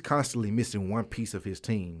 He's constantly missing one piece of his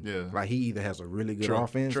team. Yeah. Like he either has a really good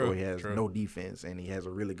offense or he has no defense, and he has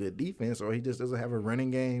a really good defense, or he just doesn't have a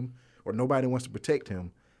running game, or nobody wants to protect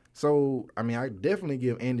him. So I mean, I definitely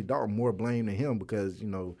give Andy Dalton more blame than him because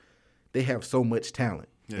they have so much talent,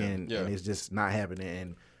 and it's just not happening.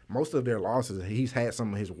 And most of their losses, he's had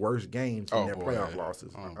some of his worst games in their playoff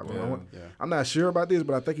losses. I'm not sure about this,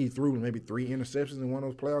 but I think he threw maybe 3 interceptions in one of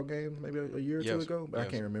those playoff games, maybe a year or two ago. But I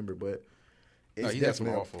can't remember. But it's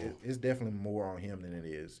definitely more on him than it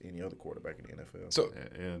is any other quarterback in the NFL. So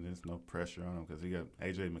there's no pressure on him because he got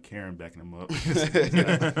A.J. McCarron backing him up.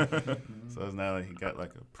 So it's not like he got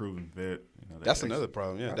like a proven vet. That's another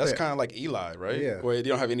problem. Yeah, that's kind of like Eli, right? Yeah. Where you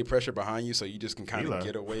don't have any pressure behind you, so you just can kind of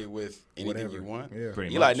get away with anything you want. Yeah.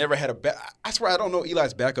 Eli never had a I swear I don't know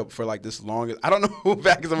Eli's backup for like this long. I don't know who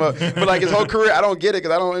backs him up, but like his whole career, I don't get it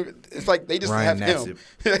because I don't. It's like they just Ryan have Nassib.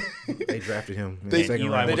 They drafted him. They second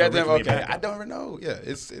Eli round. They was drafted him. originally Okay, backup. I don't even know. Yeah,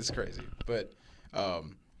 it's crazy, but.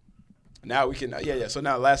 Now we can So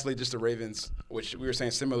now lastly, just the Ravens, which we were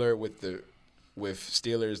saying similar with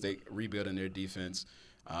Steelers, they rebuilding their defense.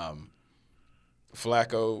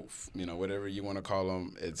 Flacco, whatever you want to call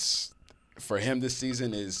him, it's for him this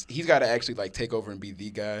season he's got to actually like take over and be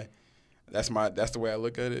the guy. That's the way I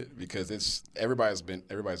look at it because everybody's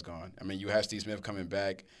gone. I mean, you have Steve Smith coming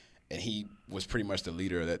back, and he was pretty much the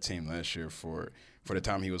leader of that team last year for the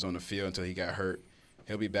time he was on the field until he got hurt.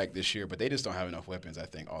 He'll be back this year, but they just don't have enough weapons, I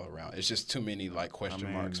think, all around. It's just too many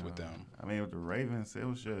question marks with them. I mean, with the Ravens, it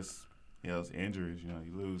was just it's injuries. You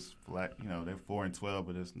lose Flack. They're 4-12,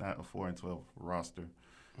 but it's not a 4-12 roster.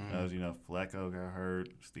 Flacco got hurt,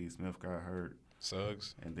 Steve Smith got hurt,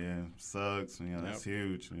 Suggs, and then Suggs. That's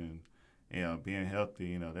huge. And being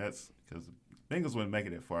healthy, that's because the Bengals wouldn't make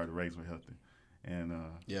it that far. The Ravens were healthy, and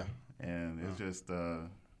and it's just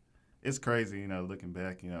it's crazy. Looking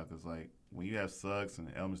back, because like. When you have Suggs and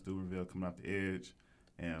Elvis Duberville coming off the edge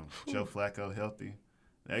and Joe Flacco healthy,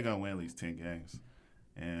 they're going to win at least 10 games.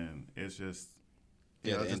 And it's just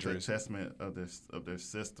it's just a testament of their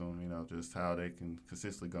system, just how they can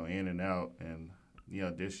consistently go in and out. And,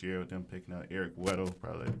 this year with them picking out Eric Weddle,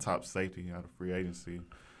 probably the top safety out of free agency,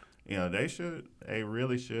 they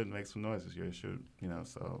really should make some noise this year. They should,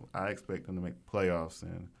 so I expect them to make the playoffs.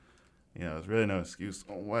 And, there's really no excuse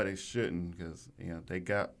on why they shouldn't because, they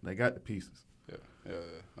got the pieces. Yeah,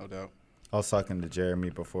 no doubt. I was talking to Jeremy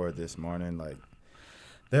before this morning, like,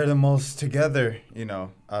 they're the most together,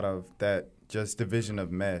 out of that just division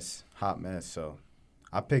of hot mess. So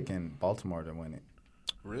I'm picking Baltimore to win it.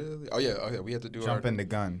 Really? Oh, yeah. We have to do Jump in the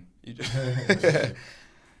gun.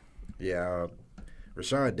 Yeah,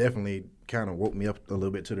 Rashawn definitely kind of woke me up a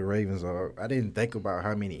little bit to the Ravens. I didn't think about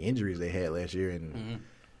how many injuries they had last year, and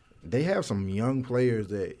they have some young players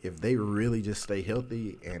that if they really just stay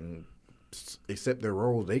healthy and accept their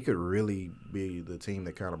roles, they could really be the team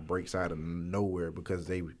that kind of breaks out of nowhere because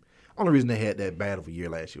only reason they had that bad of a year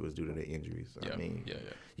last year was due to their injuries. Yeah. I mean,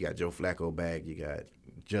 you got Joe Flacco back, you got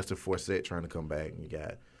Justin Forsett trying to come back, and you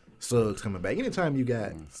got Suggs coming back. Anytime you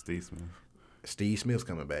got Steve Smith's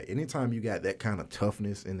coming back. Anytime you got that kind of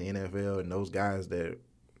toughness in the NFL and those guys that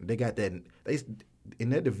they got that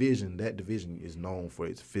in that division is known for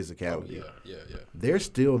its physicality. Oh, yeah. They're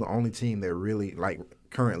still the only team that really,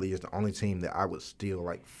 currently is the only team that I would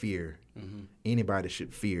still, fear. Mm-hmm. Anybody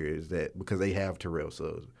should fear is that because they have Terrell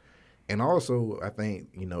Suggs. And also, I think,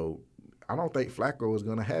 I don't think Flacco is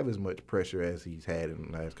going to have as much pressure as he's had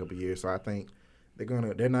in the last couple of years. So I think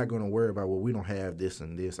they're not going to worry about, we don't have this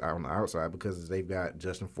and this out on the outside because they've got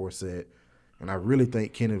Justin Forsett. And I really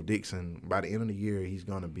think Kenneth Dixon, by the end of the year, he's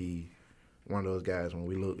going to be one of those guys when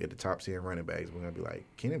we look at the top 10 running backs, we're going to be like,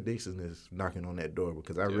 Kenneth Dixon is knocking on that door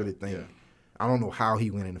because I really think I don't know how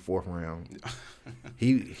he went in the 4th round.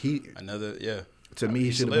 To me,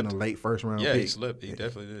 he should have been a late first-round pick. Yeah, he slipped. He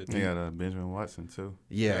definitely did. He got Benjamin Watson, too.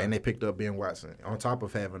 Yeah, and they picked up Ben Watson on top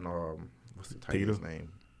of having, what's the tight end's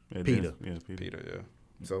name? Peter. Peter,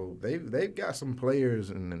 yeah. So they've got some players,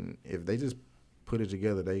 and if they just put it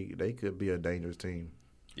together, they could be a dangerous team.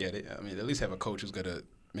 Yeah, they at least have a coach who's going to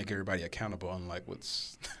make everybody accountable, unlike what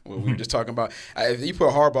we were just talking about. If you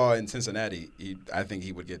put Harbaugh in Cincinnati, I think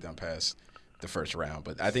he would get them past the first round.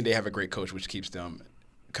 But I think they have a great coach, which keeps them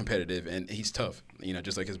competitive, and he's tough.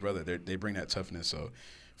 Just like his brother, they bring that toughness. So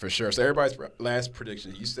for sure. So everybody's last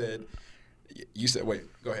prediction, you said You said wait.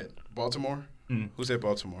 Go ahead. Baltimore. Who said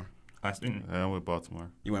Baltimore? I think I'm with Baltimore.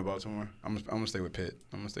 You went Baltimore. I'm gonna stay with Pitt.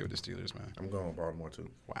 I'm gonna stay with the Steelers, man. I'm going with Baltimore too.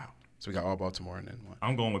 Wow. So we got all Baltimore and then what?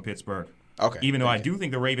 I'm going with Pittsburgh. Okay. Even though I do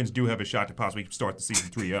think the Ravens do have a shot to possibly start the season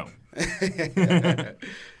 3-0.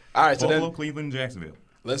 All right. So Buffalo, then Cleveland, Jacksonville.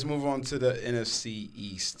 let's move on to the NFC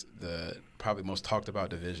East, the probably most talked about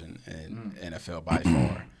division in NFL by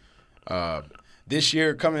far. This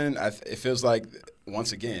year coming, it feels like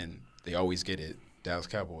once again they always get it. Dallas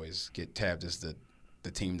Cowboys get tabbed as the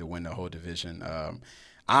team to win the whole division.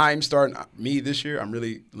 I'm starting this year. I'm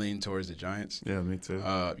really leaning towards the Giants. Yeah, me too.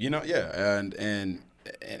 And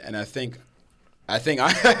I think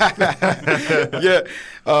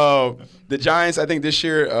the Giants. I think this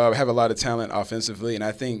year have a lot of talent offensively, and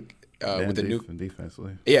I think with the new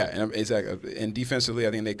defensively. Yeah, and exactly. And defensively,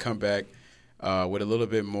 I think they come back with a little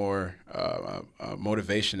bit more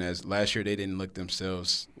motivation. As last year, they didn't look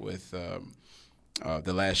themselves with.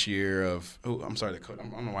 The last year of I'm sorry, the coach. I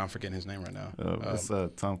don't know why I'm forgetting his name right now. It's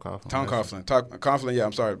Tom Coughlin. Tom Coughlin. Coughlin. Yeah,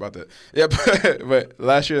 I'm sorry about that. Yeah, but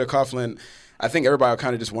last year, Coughlin, I think everybody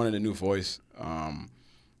kind of just wanted a new voice,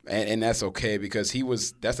 and that's okay because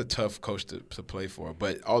that's a tough coach to play for.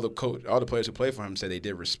 But all the players who played for him said they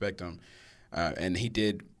did respect him, and he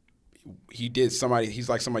did somebody. He's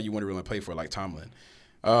like somebody you want to really play for, like Tomlin.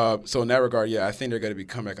 So in that regard, yeah, I think they're going to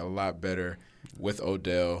come back a lot better with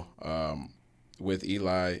Odell. With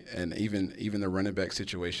Eli and even the running back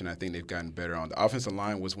situation, I think they've gotten better on. The offensive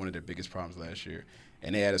line was one of their biggest problems last year,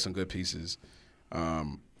 and they added some good pieces.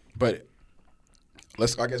 But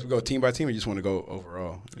I guess we go team by team, or you just want to go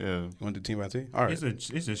overall? Yeah. You want to do team by team? All right.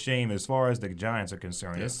 It's a shame as far as the Giants are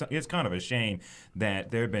concerned. Yeah. It's kind of a shame that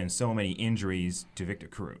there have been so many injuries to Victor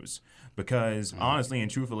Cruz. Because honestly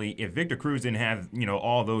and truthfully, if Victor Cruz didn't have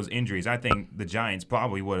all those injuries, I think the Giants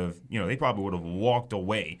probably would have walked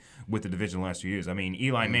away with the division the last few years. I mean,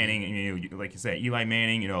 Eli Manning, like you said,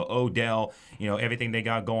 Odell, everything they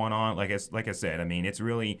got going on. Like I said, I mean, it's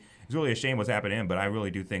really a shame what's happened to him. But I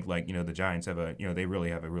really do think the Giants have they really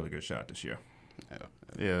have a really good shot this year.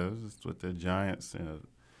 Yeah, it was with the Giants.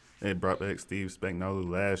 They brought back Steve Spagnuolo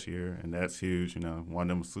last year, and that's huge. Won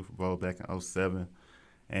them a Super Bowl back in 2007.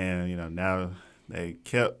 And now they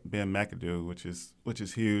kept Ben McAdoo, which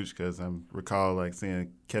is huge because I recall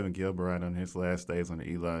seeing Kevin Gilbride on his last days on the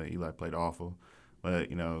Eli. Eli played awful, but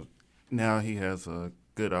now he has a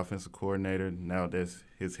good offensive coordinator. Now that's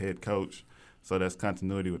his head coach, so that's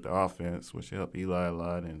continuity with the offense, which helped Eli a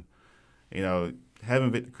lot. And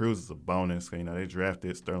having Victor Cruz is a bonus. They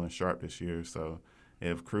drafted Sterling Sharp this year, so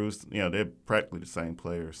if Cruz, they're practically the same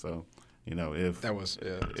player, so. If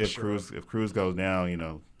Cruz goes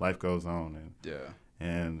down, life goes on,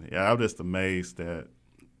 I'm just amazed that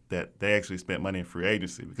they actually spent money in free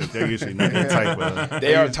agency because they're usually not that type of.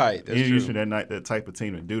 They are tight. That's usually true. they're not that type of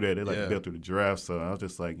team to do that. They like to build through the draft. So I was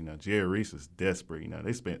just like, Jerry Reese is desperate.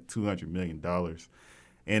 They spent $200 million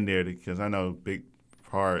in there because I know big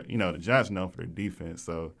part. The Giants are known for their defense,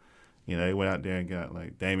 so they went out there and got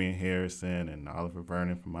like Damian Harrison and Oliver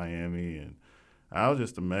Vernon from Miami and. I was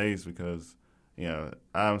just amazed because, I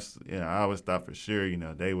always thought for sure,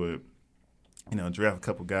 they would, draft a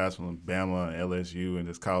couple guys from Bama and LSU and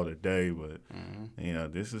just call it a day. But,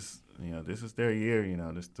 this is their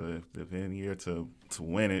year, just their year to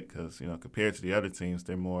win it because, compared to the other teams,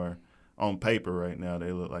 they're more on paper right now.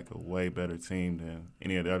 They look like a way better team than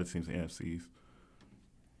any of the other teams in the NFCs.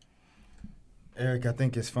 Eric, I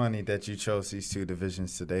think it's funny that you chose these two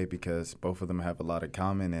divisions today because both of them have a lot in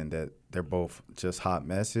common and that they're both just hot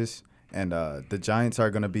messes. And the Giants are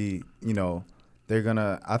going to be,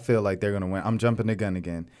 I feel like they're going to win. I'm jumping the gun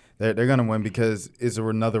again. They're going to win because it's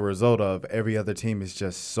another result of every other team is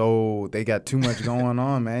just they got too much going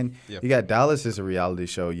on, man. Yep. You got Dallas is a reality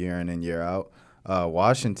show year in and year out.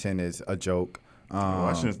 Washington is a joke.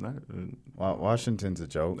 Washington's not. Washington's a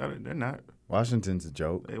joke. No, they're not. Washington's a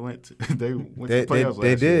joke. They went to playoffs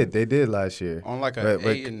last year. They did last year. On like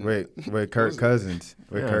with Kirk Cousins.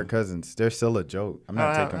 Kirk Cousins. They're still a joke. I'm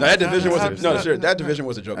not taking that division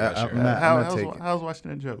was a joke last year. How was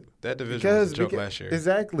Washington a joke? That division was a joke last year.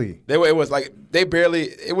 Exactly. It was like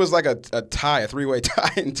a tie, a three-way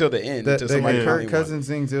tie until the end. Kirk Cousins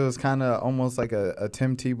things, it was kind of almost like a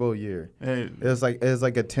Tim Tebow year. It was like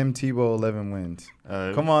a Tim Tebow 11 wins.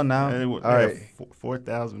 Come on now. All right.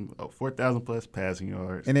 4,000 plus passing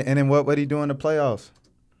yards. And then what he do in the playoffs?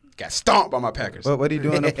 Got stomped by my Packers. What he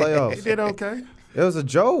do in the playoffs? He did okay. It was a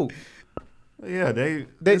joke. Yeah, they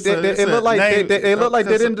looked like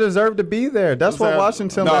they didn't deserve to be there. That's what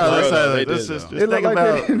Washington was. Think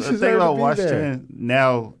about Washington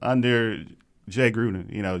now under Jay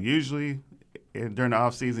Gruden. Usually during the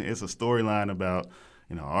offseason, it's a storyline about,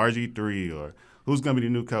 RG3 or who's going to be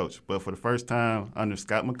the new coach. But for the first time under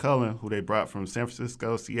Scott McCullough, who they brought from San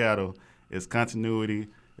Francisco, Seattle, it's continuity,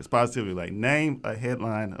 it's positivity. Like, name a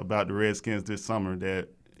headline about the Redskins this summer that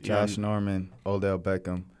Josh Norman, Odell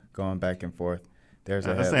Beckham going back and forth. There's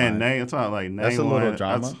a I'm headline. saying name. I'm talking like name That's a one. little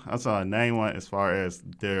drama. I'm talking name one as far as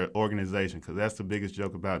their organization, because that's the biggest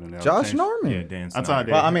joke about them. Josh Norman. Yeah, Dan I'm Snyder.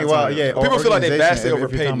 talking. Well, I mean, well, yeah. People feel like they vastly organization, if you're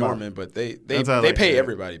overpaid talking about- Norman, but they like pay that.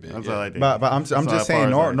 everybody big. That's Yeah. all like that. But I'm That's all just as far saying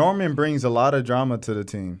as like- Norman brings a lot of drama to the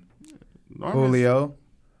team. Norman's- Julio.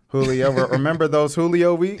 Remember those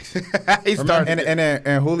Julio weeks? He started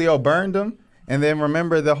And Julio burned him. And then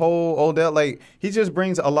remember the whole Odell, like, he just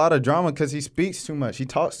brings a lot of drama because he speaks too much. He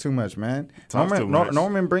talks too much, man. Talks too much.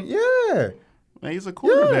 Norman yeah. Man, he's a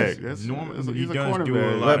quarterback. Yes. He He's a does do a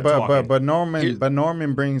quarterback. lot of talking. But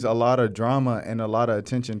Norman brings a lot of drama and a lot of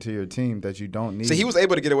attention to your team that you don't need. So he was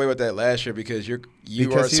able to get away with that last year because you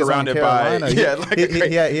Because are he's surrounded on by Carolina. He had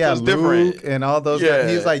so it's different. Luke and all those. Yeah.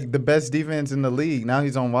 He's like the best defense in the league. Now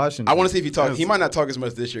he's on Washington. I want to see if he talks. He might not talk as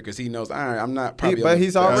much this year because he knows. All right, I'm not probably. But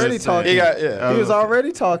he's already talking. He was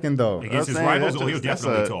already talking though. Against his I'm saying rivals, that's he'll just-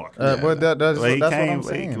 definitely that's a- talk. Well, that's Well, what I'm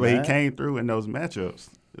saying. he man. came through in those matchups.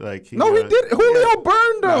 Like he did. Julio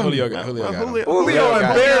burned him. No, Julio got him. Julio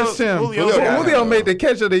embarrassed him. Julio got Julio him. made the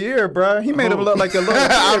catch of the year, bro. He made him look like a little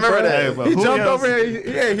kid, I remember bro. that. Hey, but He jumped Julio's- over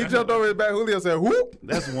here. He jumped over his back. Julio said, "Whoop."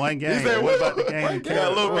 That's one game. said, What about the "Whoa." game in He got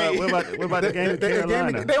a little Carolina? beat. What about the game in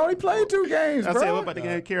Carolina? They only played 2 games, I bro. said, what about the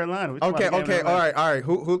game in Carolina? We talking Okay, about the game in all Atlanta.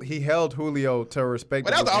 right. He held Julio to respect.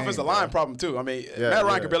 But that was the offensive line problem too. I mean, Matt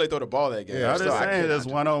Ryan could barely throw the ball that game. Yeah, I'm So just I saying, can't- that's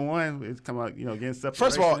 1-on-1. It's come out, getting separation.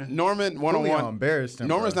 First of all, Norman Julio 1-on-1. embarrassed him.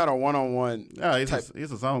 Norman's bro. not a 1-on-1. no, he's type. a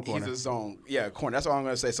zone corner. He's a zone, corner. That's all I'm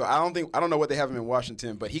gonna say. So I don't know what they have him in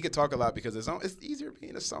Washington, but he could talk a lot because it's easier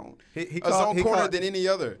being a zone, zone corner than any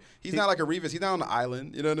other. He's not like a Revis. He's not on the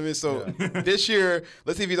island. You know what I mean? So this year,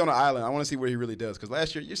 let's see if he's on the island. I want to see where he really does because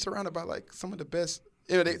last year you're surrounded by like some of the best.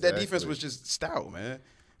 That defense was just stout, man.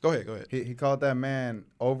 Go ahead. He called that man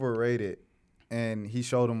overrated, and he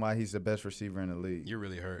showed him why he's the best receiver in the league. You're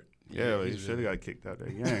really hurt. Yeah, well, he should have got kicked out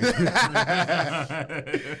that game.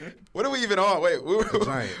 What are we even on? Wait,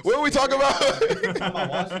 what are we talking about? We're talking about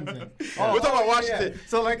Washington. We're talking about Washington.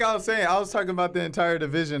 So like I was saying, I was talking about the entire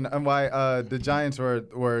division and why the Giants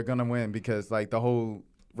were gonna win because like the whole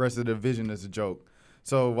rest of the division is a joke.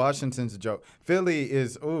 So Washington's a joke. Philly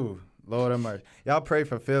is Lord have mercy. Y'all pray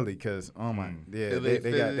for Philly because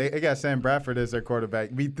they got Sam Bradford as their quarterback.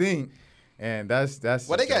 We think, and that's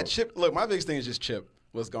Well, they a got joke. Chip. Look, my biggest thing is just Chip.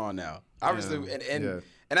 Was gone now. Obviously, Yeah.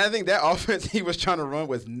 and I think that offense he was trying to run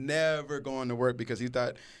was never going to work because he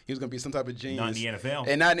thought he was going to be some type of genius. Not in the NFL.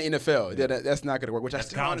 And not in the NFL. Yeah, that's not going to work, which That's I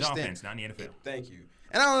still don't college understand. offense, not in the NFL. Thank you.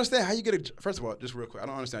 And I don't understand how you get a – first of all, just real quick, I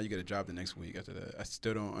don't understand how you get a job the next week after that. I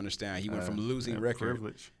still don't understand how he went from losing record.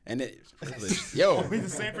 Privilege. And privilege. Yo, He's in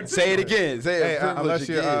San Francisco. say it again. Say Hey, it. Privilege unless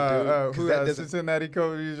you're again, dude. 'Cause who that else? doesn't- Cincinnati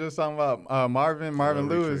coach you just talking about Marvin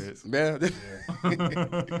Lewis. Man.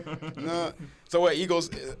 No. So what, Eagles?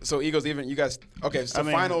 So Eagles even you guys? Okay. So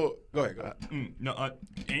final. Go ahead.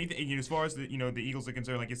 Anything as far as the Eagles are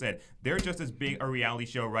concerned, like you said, they're just as big a reality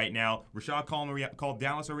show right now. Rashad called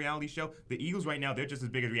Dallas a reality show. The Eagles right now, they're just as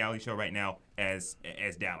big a reality show right now as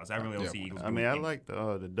Dallas. I really don't see Eagles. I mean, I like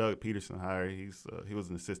the Doug Peterson hire. He was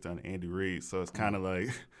an assistant on Andy Reid, so it's kind of like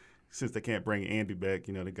since they can't bring Andy back,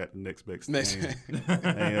 they got the next best thing.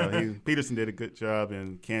 And, Peterson did a good job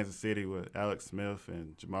in Kansas City with Alex Smith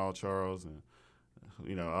and Jamal Charles and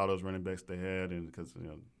all those running backs they had, and because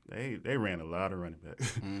they ran a lot of running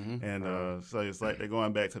backs, and so it's like they're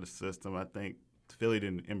going back to the system. I think Philly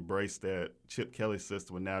didn't embrace that Chip Kelly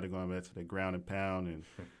system, and now they're going back to the ground and pound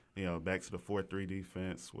and back to the 4-3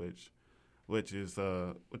 defense, which is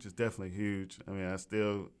definitely huge. I mean, I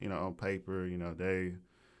still on paper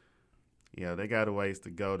they got a ways to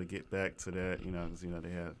go to get back to that, because they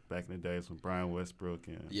had back in the days when Brian Westbrook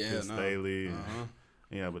and Chris Staley.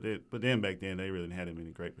 But then back then they really didn't have that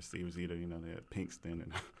many great receivers either. They had Pinkston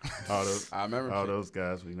and all those. I remember all those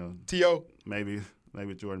guys. T.O. Maybe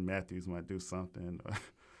Jordan Matthews might do something.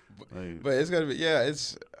 But it's gonna be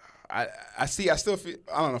It's I still feel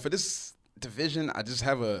I don't know for this division. I just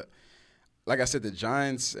have like I said, the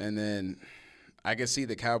Giants, and then I can see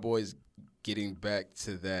the Cowboys getting back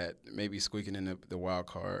to that, maybe squeaking in the wild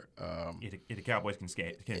card. If the Cowboys can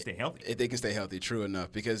stay healthy. If they can stay healthy, true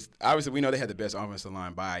enough. Because obviously we know they had the best offensive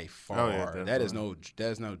line by far. Oh, yeah, that is no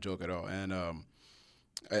joke at all. And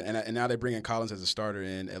now they bring in Collins as a starter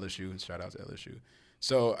in LSU. Shout out to LSU.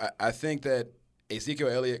 So I think that Ezekiel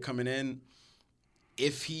Elliott coming in,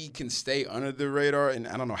 if he can stay under the radar, and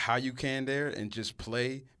I don't know how you can there, and just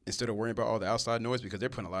play instead of worrying about all the outside noise, because they're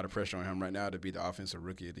putting a lot of pressure on him right now to be the offensive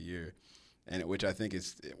rookie of the year, and which I think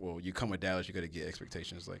is, well, you come with Dallas, you got to get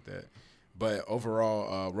expectations like that. But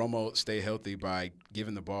overall, Romo stayed healthy by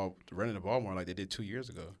running the ball more like they did 2 years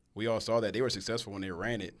ago. We all saw that. They were successful when they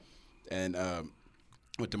ran it. And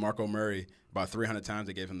with DeMarco Murray, about 300 times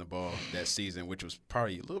they gave him the ball that season, which was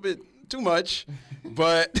probably a little bit too much.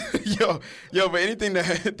 But, but anything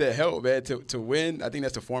that helped, man, to win, I think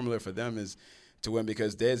that's the formula for them is to win,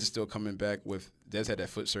 because Dez is still coming back with – Dez had that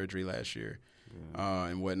foot surgery last year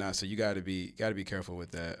and whatnot. So you got to be careful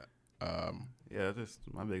with that. Just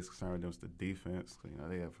my biggest concern with them is the defense.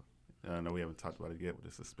 They have. I know we haven't talked about it yet with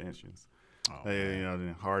the suspensions.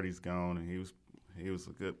 Then Hardy's gone, and he was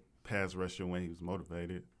a good pass rusher when he was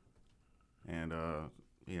motivated. And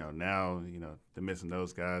now they're missing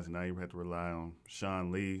those guys, and now you have to rely on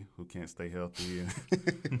Sean Lee, who can't stay healthy,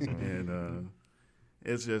 and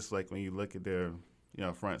it's just like when you look at their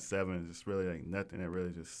front seven, it's just really like nothing that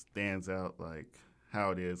really just stands out like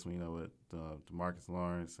how it is with DeMarcus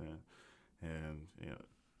Lawrence and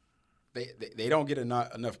they don't get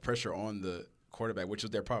enough pressure on the quarterback, which was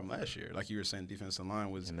their problem last year. Like you were saying, defensive line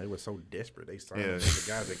was, and they were so desperate. They signed the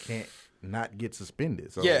guys that can't not get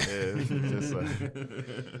suspended. So it's just like,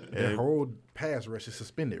 their whole pass rush is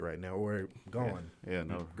suspended right now or gone.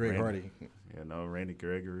 No Greg Hardy. No Randy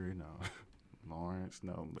Gregory. No Lawrence.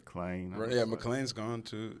 No McClain. McClain's gone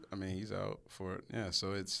too. I mean, he's out for it. Yeah,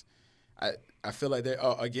 so it's. I feel like they.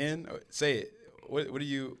 Oh, again, say it. What are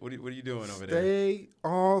you doing over there? Stay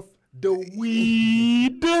off the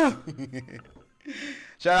weed.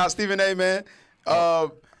 Shout out Stephen A. Man. I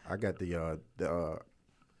got the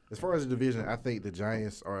as far as the division, I think the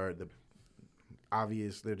Giants are they're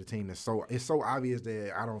the team it's so obvious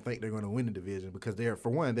that I don't think they're going to win the division because they're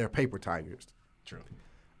paper tigers. True.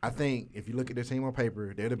 I think if you look at their team on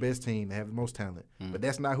paper, they're the best team. They have the most talent. But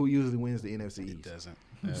that's not who usually wins the NFC East. It doesn't.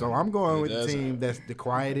 So I'm going with the team that's the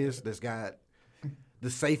quietest, that's got the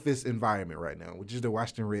safest environment right now, which is the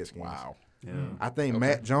Washington Redskins. Wow. Yeah. I think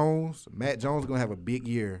Matt Jones is going to have a big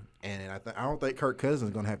year, and I don't think Kirk Cousins is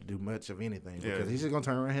going to have to do much of anything because he's just going to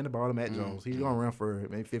turn around and hand the ball to Matt Jones. He's going to run for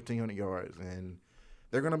maybe 1,500 yards, and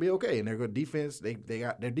they're going to be okay. And their defense,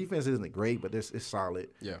 their defense isn't great, but it's solid.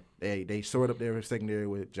 Yeah. They sort up their secondary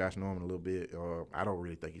with Josh Norman a little bit. I don't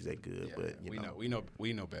really think he's that good, but we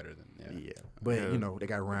know better than But they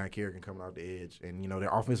got Ryan Kerrigan coming off the edge, and their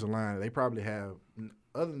offensive line, they probably have,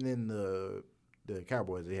 other than the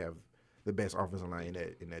Cowboys, they have the best offensive line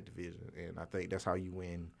in that division, and I think that's how you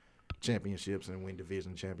win championships and win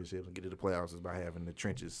division championships and get to the playoffs is by having the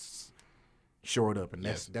trenches shored up, and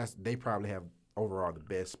that's they probably have overall the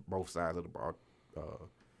best both sides of the ball,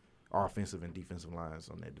 offensive and defensive lines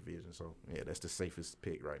on that division. So that's the safest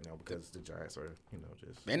pick right now because the Giants are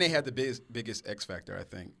just and they have the biggest X factor, I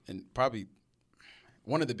think, and probably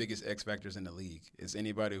one of the biggest X factors in the league is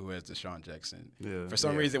anybody who has Deshaun Jackson. Yeah. For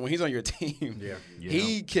some reason, when he's on your team,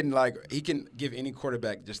 he can give any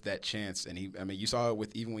quarterback just that chance. And you saw it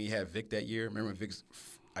with even when he had Vic that year. Remember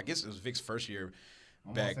I guess it was Vic's first year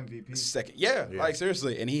back, MVP. second. Yeah, like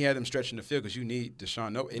seriously. And he had him stretching the field because you need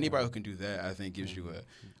Deshaun. Anybody who can do that, I think, gives you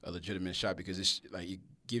a legitimate shot because it's like it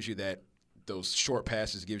gives you that. Those short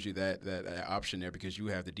passes gives you that option there because you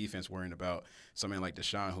have the defense worrying about somebody like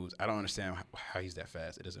Deshaun, who's I don't understand how he's that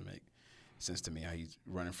fast. It doesn't make sense to me how he's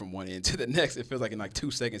running from one end to the next. It feels like in like 2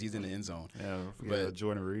 seconds he's in the end zone. Yeah, but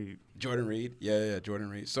Jordan Reed. Jordan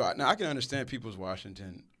Reed. So now I can understand people's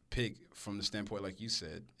Washington pick from the standpoint, like you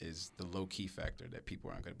said, is the low key factor that people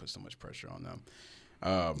aren't going to put so much pressure on them.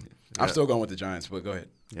 I'm still going with the Giants, but go ahead.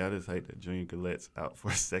 Yeah, I just hate that Junior Gallette's out for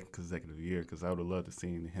a second consecutive year because I would have loved to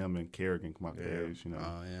see him and Kerrigan come out the edge.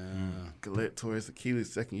 Gallette tore his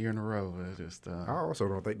Achilles second year in a row. I also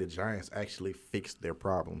don't think the Giants actually fixed their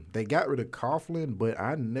problem. They got rid of Coughlin, but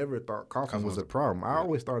I never thought Coughlin was a problem. I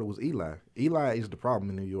always thought it was Eli. Eli is the problem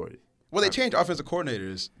in New York. Well, they changed offensive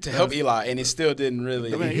coordinators to help Eli, and it still didn't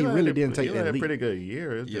really. I mean, he really didn't take that leap. He had a pretty good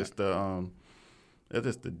year. It's just It's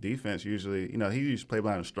just the defense usually. He used to play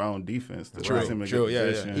behind a strong defense. True.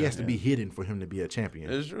 He has to be hidden for him to be a champion.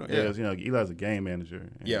 It's true. Yeah, Eli's a game manager.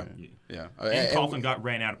 And Coughlin got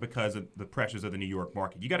ran out because of the pressures of the New York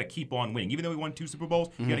market. You got to keep on winning. Even though we won 2 Super Bowls,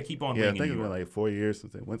 you got to keep on winning. Yeah, I think it's been like 4 years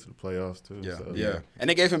since they went to the playoffs too. Yeah. And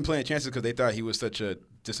they gave him plenty of chances because they thought he was such a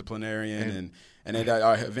disciplinarian, and they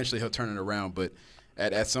thought eventually he'll turn it around. But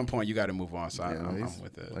at some point, you got to move on. So I'm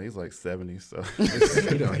with it. He's like 70, so he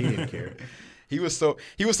didn't care. He was so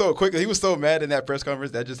quick. He was so mad in that press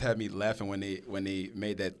conference that just had me laughing when they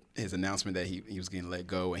made his announcement that he was getting let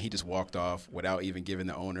go, and he just walked off without even giving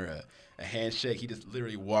the owner a handshake. He just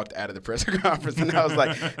literally walked out of the press conference, and I was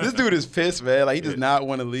like, this dude is pissed, man. Like, he does not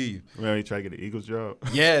want to leave. Well, he tried to get the Eagles job.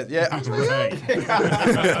 Yeah. I was like,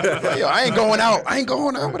 yo, I ain't going out. I ain't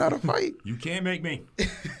going out without a fight. You can't make me.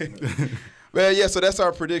 Well, yeah, so that's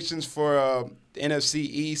our predictions for the NFC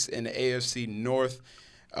East and the AFC North.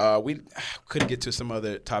 We couldn't get to some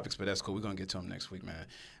other topics, but that's cool. We're going to get to them next week, man.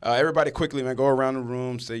 Everybody quickly, man, go around the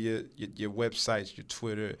room, say your websites, your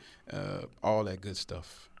Twitter, all that good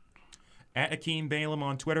stuff. At Akeem Balaam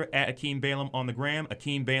on Twitter, at Akeem Balaam on the gram,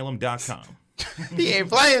 AkeemBalaam.com. He ain't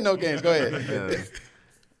playing no games. Go ahead.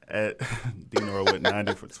 At Dino with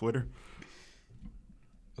 90 for Twitter.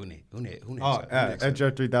 At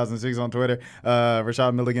Jeff 3006 on Twitter,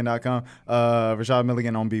 RashadMilligan.com, Rashad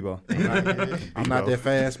Milligan on Bebo. I'm not that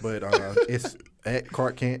fast, but it's at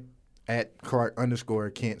Clark Kent, at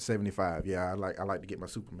Clark_Kent75. Yeah, I like to get my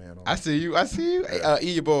Superman on. I see you.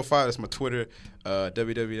 Eyaboa5, that's my Twitter,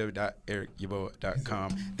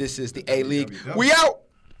 www.ericyaboa.com. This is the A-League. We out!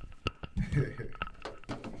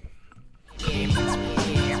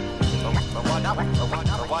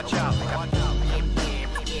 Watch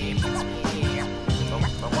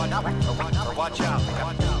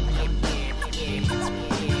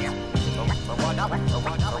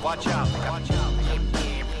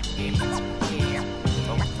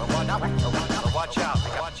out.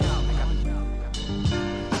 Watch out.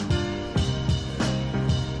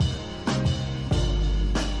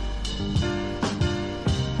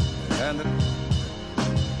 And